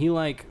 and he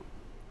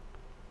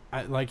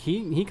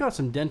he got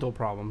some dental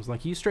problems.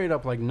 Like he straight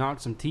up like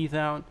knocked some teeth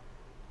out,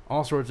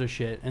 all sorts of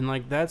shit. And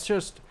like that's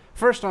just,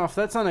 first off,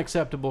 that's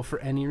unacceptable for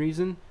any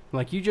reason.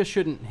 Like you just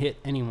shouldn't hit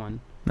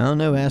anyone.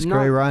 No, ask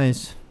Ray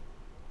Rice.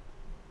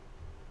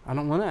 I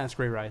don't want to ask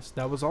Ray Rice.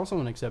 That was also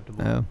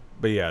unacceptable. Oh.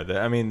 But yeah,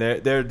 I mean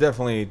they're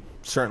definitely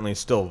certainly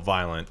still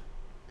violent,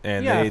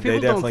 and Yeah, they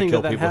definitely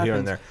kill people here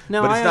and there.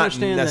 Now, but I it's not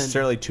understand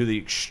necessarily to the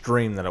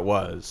extreme that it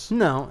was.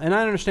 No, and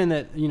I understand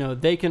that, you know,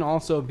 they can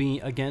also be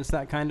against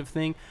that kind of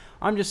thing.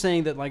 I'm just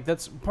saying that, like,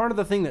 that's part of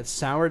the thing that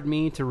soured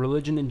me to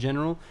religion in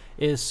general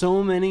is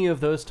so many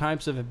of those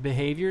types of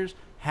behaviors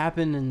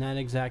happen in that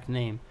exact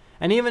name.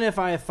 And even if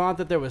I thought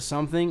that there was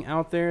something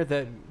out there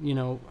that, you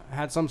know,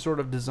 had some sort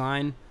of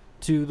design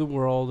to the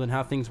world and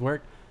how things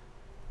work,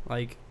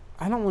 like,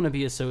 I don't want to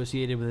be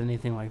associated with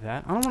anything like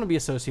that. I don't want to be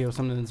associated with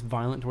something that's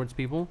violent towards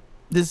people.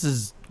 This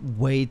is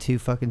way too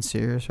fucking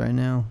serious right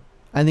now.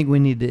 I think we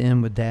need to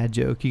end with dad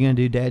joke. You gonna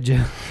do dad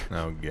joke?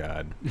 Oh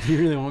God! Do you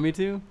really want me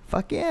to?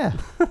 Fuck yeah!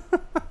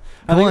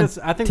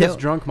 I think that's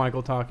drunk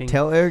Michael talking.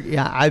 Tell Eric.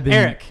 Yeah,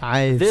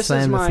 I've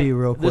slammed a few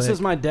real quick. This is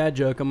my dad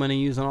joke. I'm gonna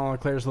use on all of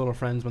Claire's little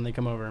friends when they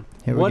come over.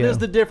 Here we What go. is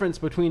the difference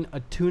between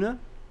a tuna,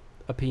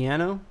 a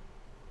piano,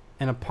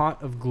 and a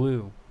pot of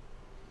glue?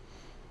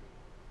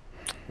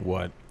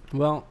 What?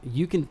 Well,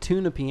 you can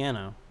tune a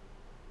piano,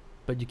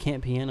 but you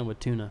can't piano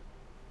with tuna.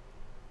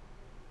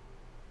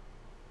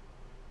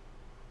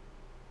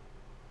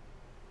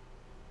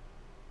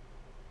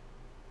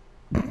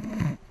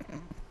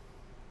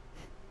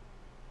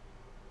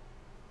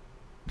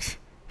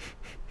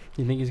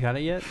 You think he's got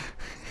it yet?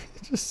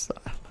 Just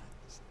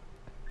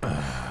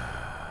silence.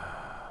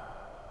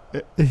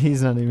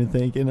 He's not even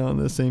thinking on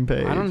the same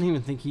page. I don't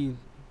even think he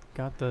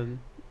got the...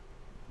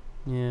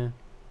 Yeah.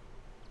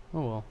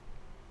 Oh, well.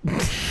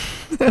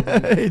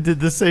 He did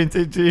the same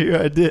thing to you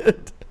I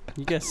did.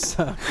 You guys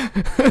suck.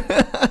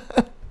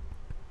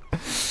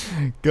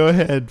 Go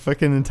ahead.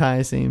 Fucking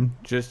entice him.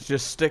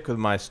 Just stick with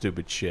my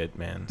stupid shit,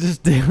 man.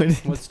 Just do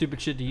it. What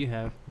stupid shit do you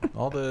have?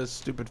 All the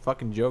stupid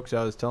fucking jokes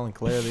I was telling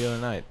Claire the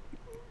other night.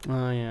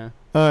 Oh, yeah.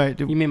 All right.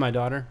 You mean my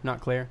daughter,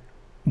 not Claire?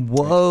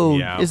 Whoa.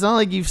 Yeah. It's not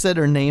like you've said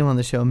her name on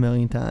the show a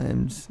million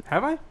times.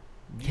 Have I?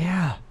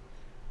 Yeah.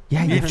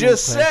 Yeah, You you,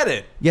 just said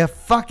it. you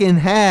fucking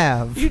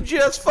have. You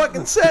just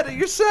fucking said it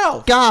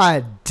yourself.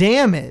 God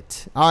damn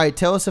it. All right,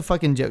 tell us a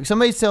fucking joke.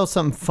 Somebody tell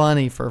something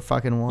funny for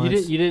fucking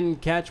once. You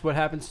didn't catch what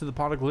happens to the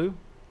pot of glue?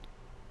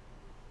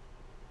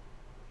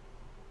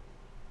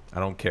 I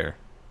don't care.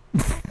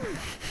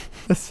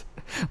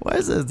 Why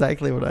is that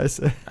exactly what I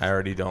said? I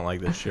already don't like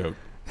this joke.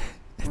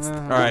 All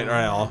right,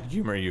 I'll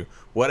humor you.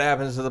 What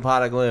happens to the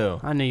pot of glue?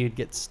 I knew you'd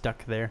get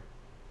stuck there.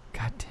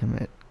 God damn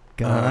it.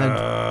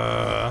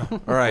 God.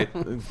 All right.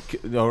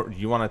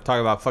 You want to talk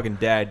about fucking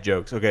dad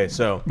jokes? Okay,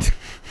 so This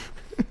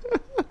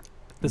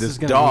this is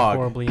going to dog. be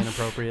horribly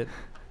inappropriate.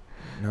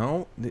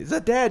 No, it's a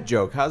dad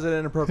joke. How's it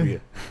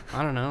inappropriate?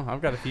 I don't know.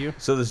 I've got a few.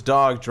 So this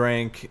dog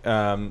drank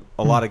a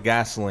lot of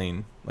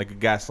gasoline, like a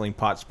gasoline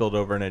pot spilled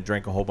over, and it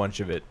drank a whole bunch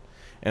of it,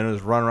 and it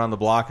was running around the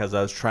block as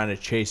I was trying to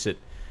chase it,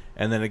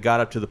 and then it got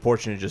up to the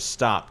porch and it just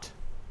stopped.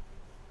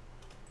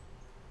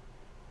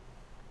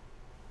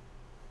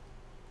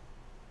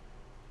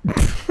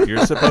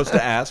 You're supposed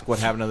to ask what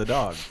happened to the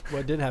dog.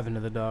 What did happen to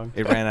the dog?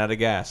 It ran out of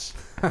gas.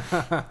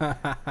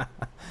 I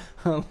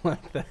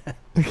like that.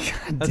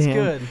 God That's damn.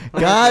 good.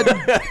 God.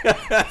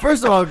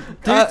 First of all,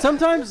 Dude,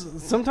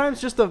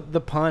 sometimes just the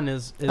pun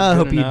is I good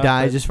hope you enough,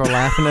 die but- just for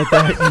laughing at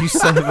that, you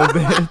son of a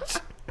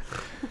bitch.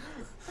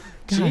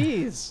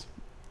 Jeez.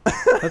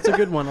 That's a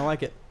good one. I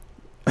like it.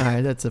 All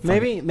right, that's a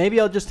funny. Maybe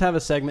I'll just have a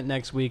segment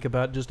next week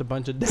about just a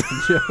bunch of dad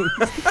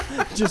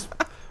jokes. Just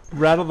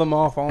rattle them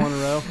off all in a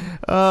row.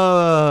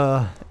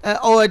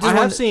 I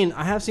have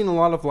seen a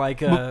lot of like.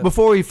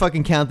 Before we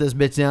fucking count this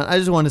bitch down, I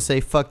just want to say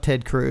fuck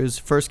Ted Cruz,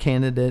 first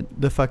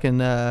candidate, the fucking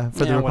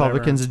for the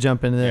Republicans whatever. to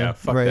jump into Yeah, there.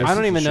 fuck race. that. I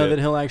don't even know shit. that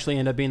he'll actually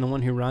end up being the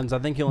one who runs. I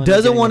think he'll end up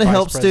Doesn't getting want the to vice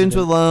help students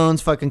with president.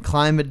 loans. Fucking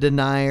climate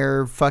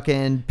denier.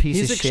 Fucking piece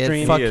He's of extreme.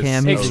 shit. Fuck He is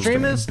him. so He's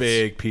Extremists-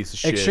 big piece of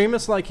shit.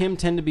 Extremists like him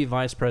tend to be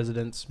vice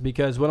presidents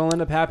because what'll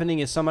end up happening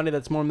is somebody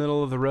that's more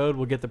middle of the road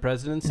will get the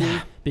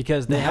presidency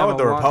because they How have about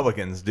the a lot-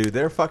 Republicans, dude?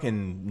 They're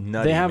fucking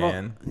nutty, They have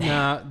man.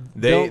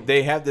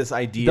 they Have this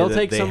idea they'll that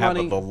take they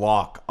somebody- have the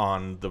lock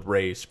on the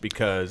race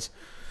because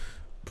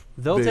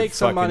they'll they've take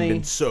somebody. fucking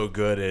been so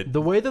good at.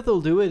 The way that they'll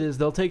do it is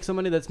they'll take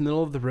somebody that's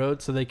middle of the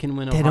road so they can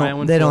win They Ohio don't.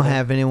 and They don't Florida.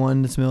 have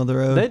anyone that's middle of the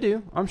road. They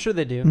do. I'm sure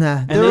they do. Nah,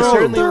 And they're they all,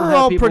 certainly will they're have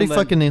all people pretty that-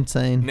 fucking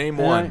insane. Name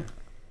And one.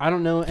 I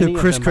don't know any Who,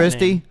 of Chris them by name.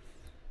 Christie,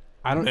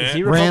 I don't. Is Eh.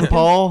 he Rand Republican?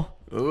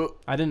 Paul,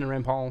 I didn't know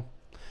Rand Paul.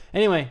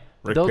 Anyway,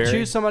 Rick they'll Perry?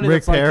 choose somebody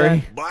Rick that's Perry.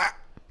 like that. Blah.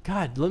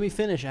 God, let me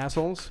finish,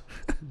 assholes.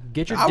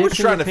 Get your I dicks was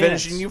in your trying to finish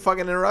pants. and you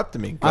fucking interrupted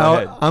me. Go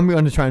ahead. I'm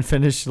going to try and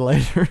finish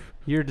later.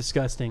 You're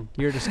disgusting.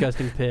 You're a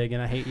disgusting pig,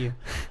 and I hate you.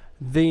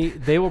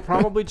 They will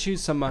probably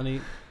choose somebody,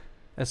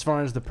 as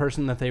far as the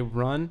person that they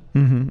run,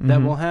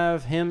 that will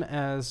have him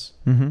as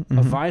a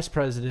vice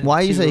president. Why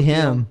you to say appeal-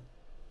 him?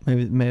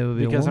 Maybe it'll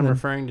be Because a I'm woman.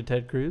 referring to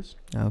Ted Cruz.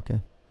 Oh, okay.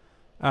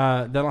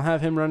 That'll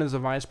have him run as a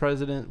vice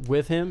president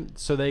with him,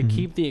 so they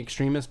keep the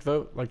extremist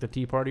vote, like the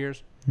Tea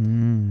Partiers.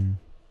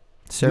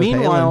 Sarah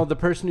Meanwhile, Palin. the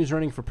person who's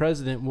running for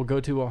president will go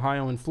to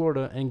Ohio and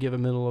Florida and give a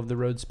middle of the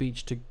road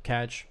speech to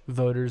catch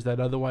voters that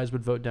otherwise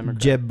would vote Democrat,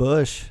 Jeb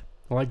Bush.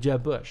 like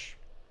Jeb Bush.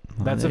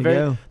 Well, That's a there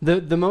you very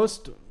go. the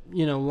most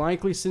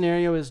likely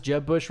scenario is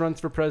Jeb Bush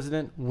runs for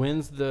president,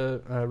 wins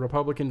the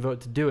Republican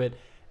vote to do it,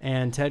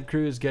 and Ted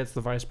Cruz gets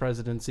the vice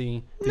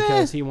presidency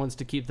because he wants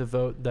to keep the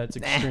vote that's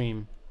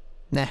extreme.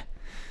 Nah.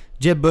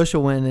 Jeb Bush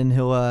will win and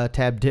he'll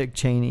tab Dick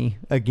Cheney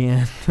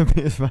again to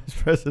be his vice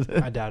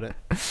president. I doubt it.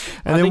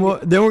 And I then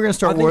think- then we're gonna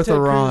start I think worth a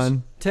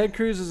Ron. Ted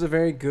Cruz is a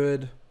very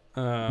good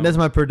That's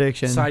my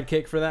prediction.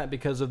 sidekick for that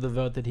because of the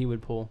vote that he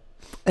would pull.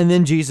 And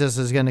then Jesus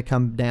is gonna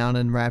come down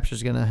and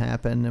rapture's gonna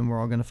happen and we're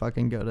all gonna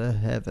fucking go to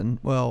heaven.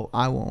 Well,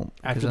 I won't.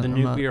 'cause After the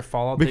I'm not- nuclear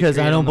fallout. they Because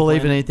I create don't on the believe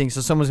in planet. anything.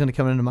 So someone's gonna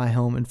come into my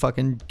home and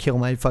fucking kill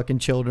my fucking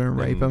children and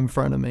rape them in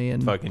front of me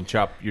and Fucking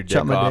chop your dick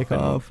Chop my off dick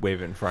and off.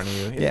 wave it in front of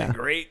you. Isn't Yeah. it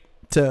great?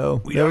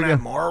 so We there don't we have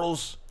go.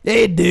 morals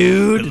Hey, because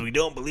dude. we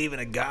don't believe in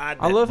a God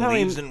that I love how he-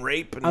 believes in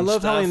rape and I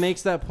love stuff. how he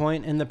makes that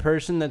point, and the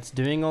person that's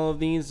doing all of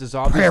these is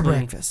Prayer obviously.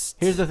 breakfast.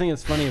 Here's the thing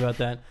that's funny about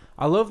that.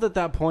 I love that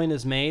that point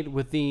is made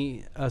with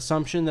the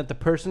assumption that the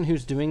person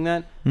who's doing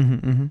that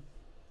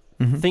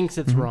thinks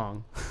it's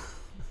wrong,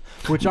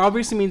 which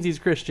obviously means he's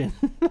Christian.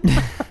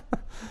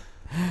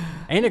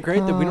 Ain't it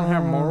great that we don't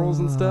have morals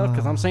and stuff?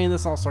 Because I'm saying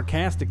this all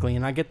sarcastically,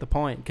 and I get the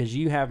point, because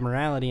you have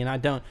morality and I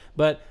don't.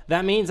 But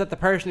that means that the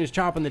person who's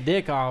chopping the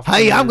dick off.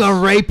 Hey, I'm is- gonna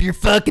rape your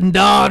fucking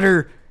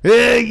daughter.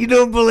 Yeah, you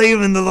don't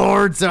believe in the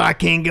Lord, so I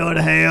can't go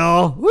to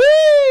hell. Woo!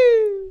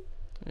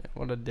 Yeah,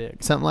 what a dick.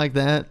 Something like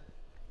that.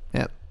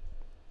 Yep.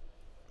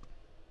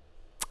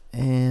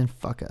 And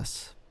fuck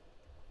us.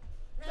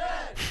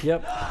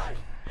 Yep.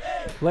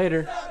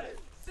 Later.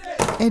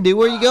 Hey, dude,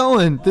 where you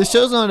going? The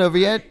show's not over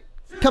yet.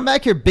 Come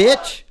back here,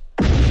 bitch.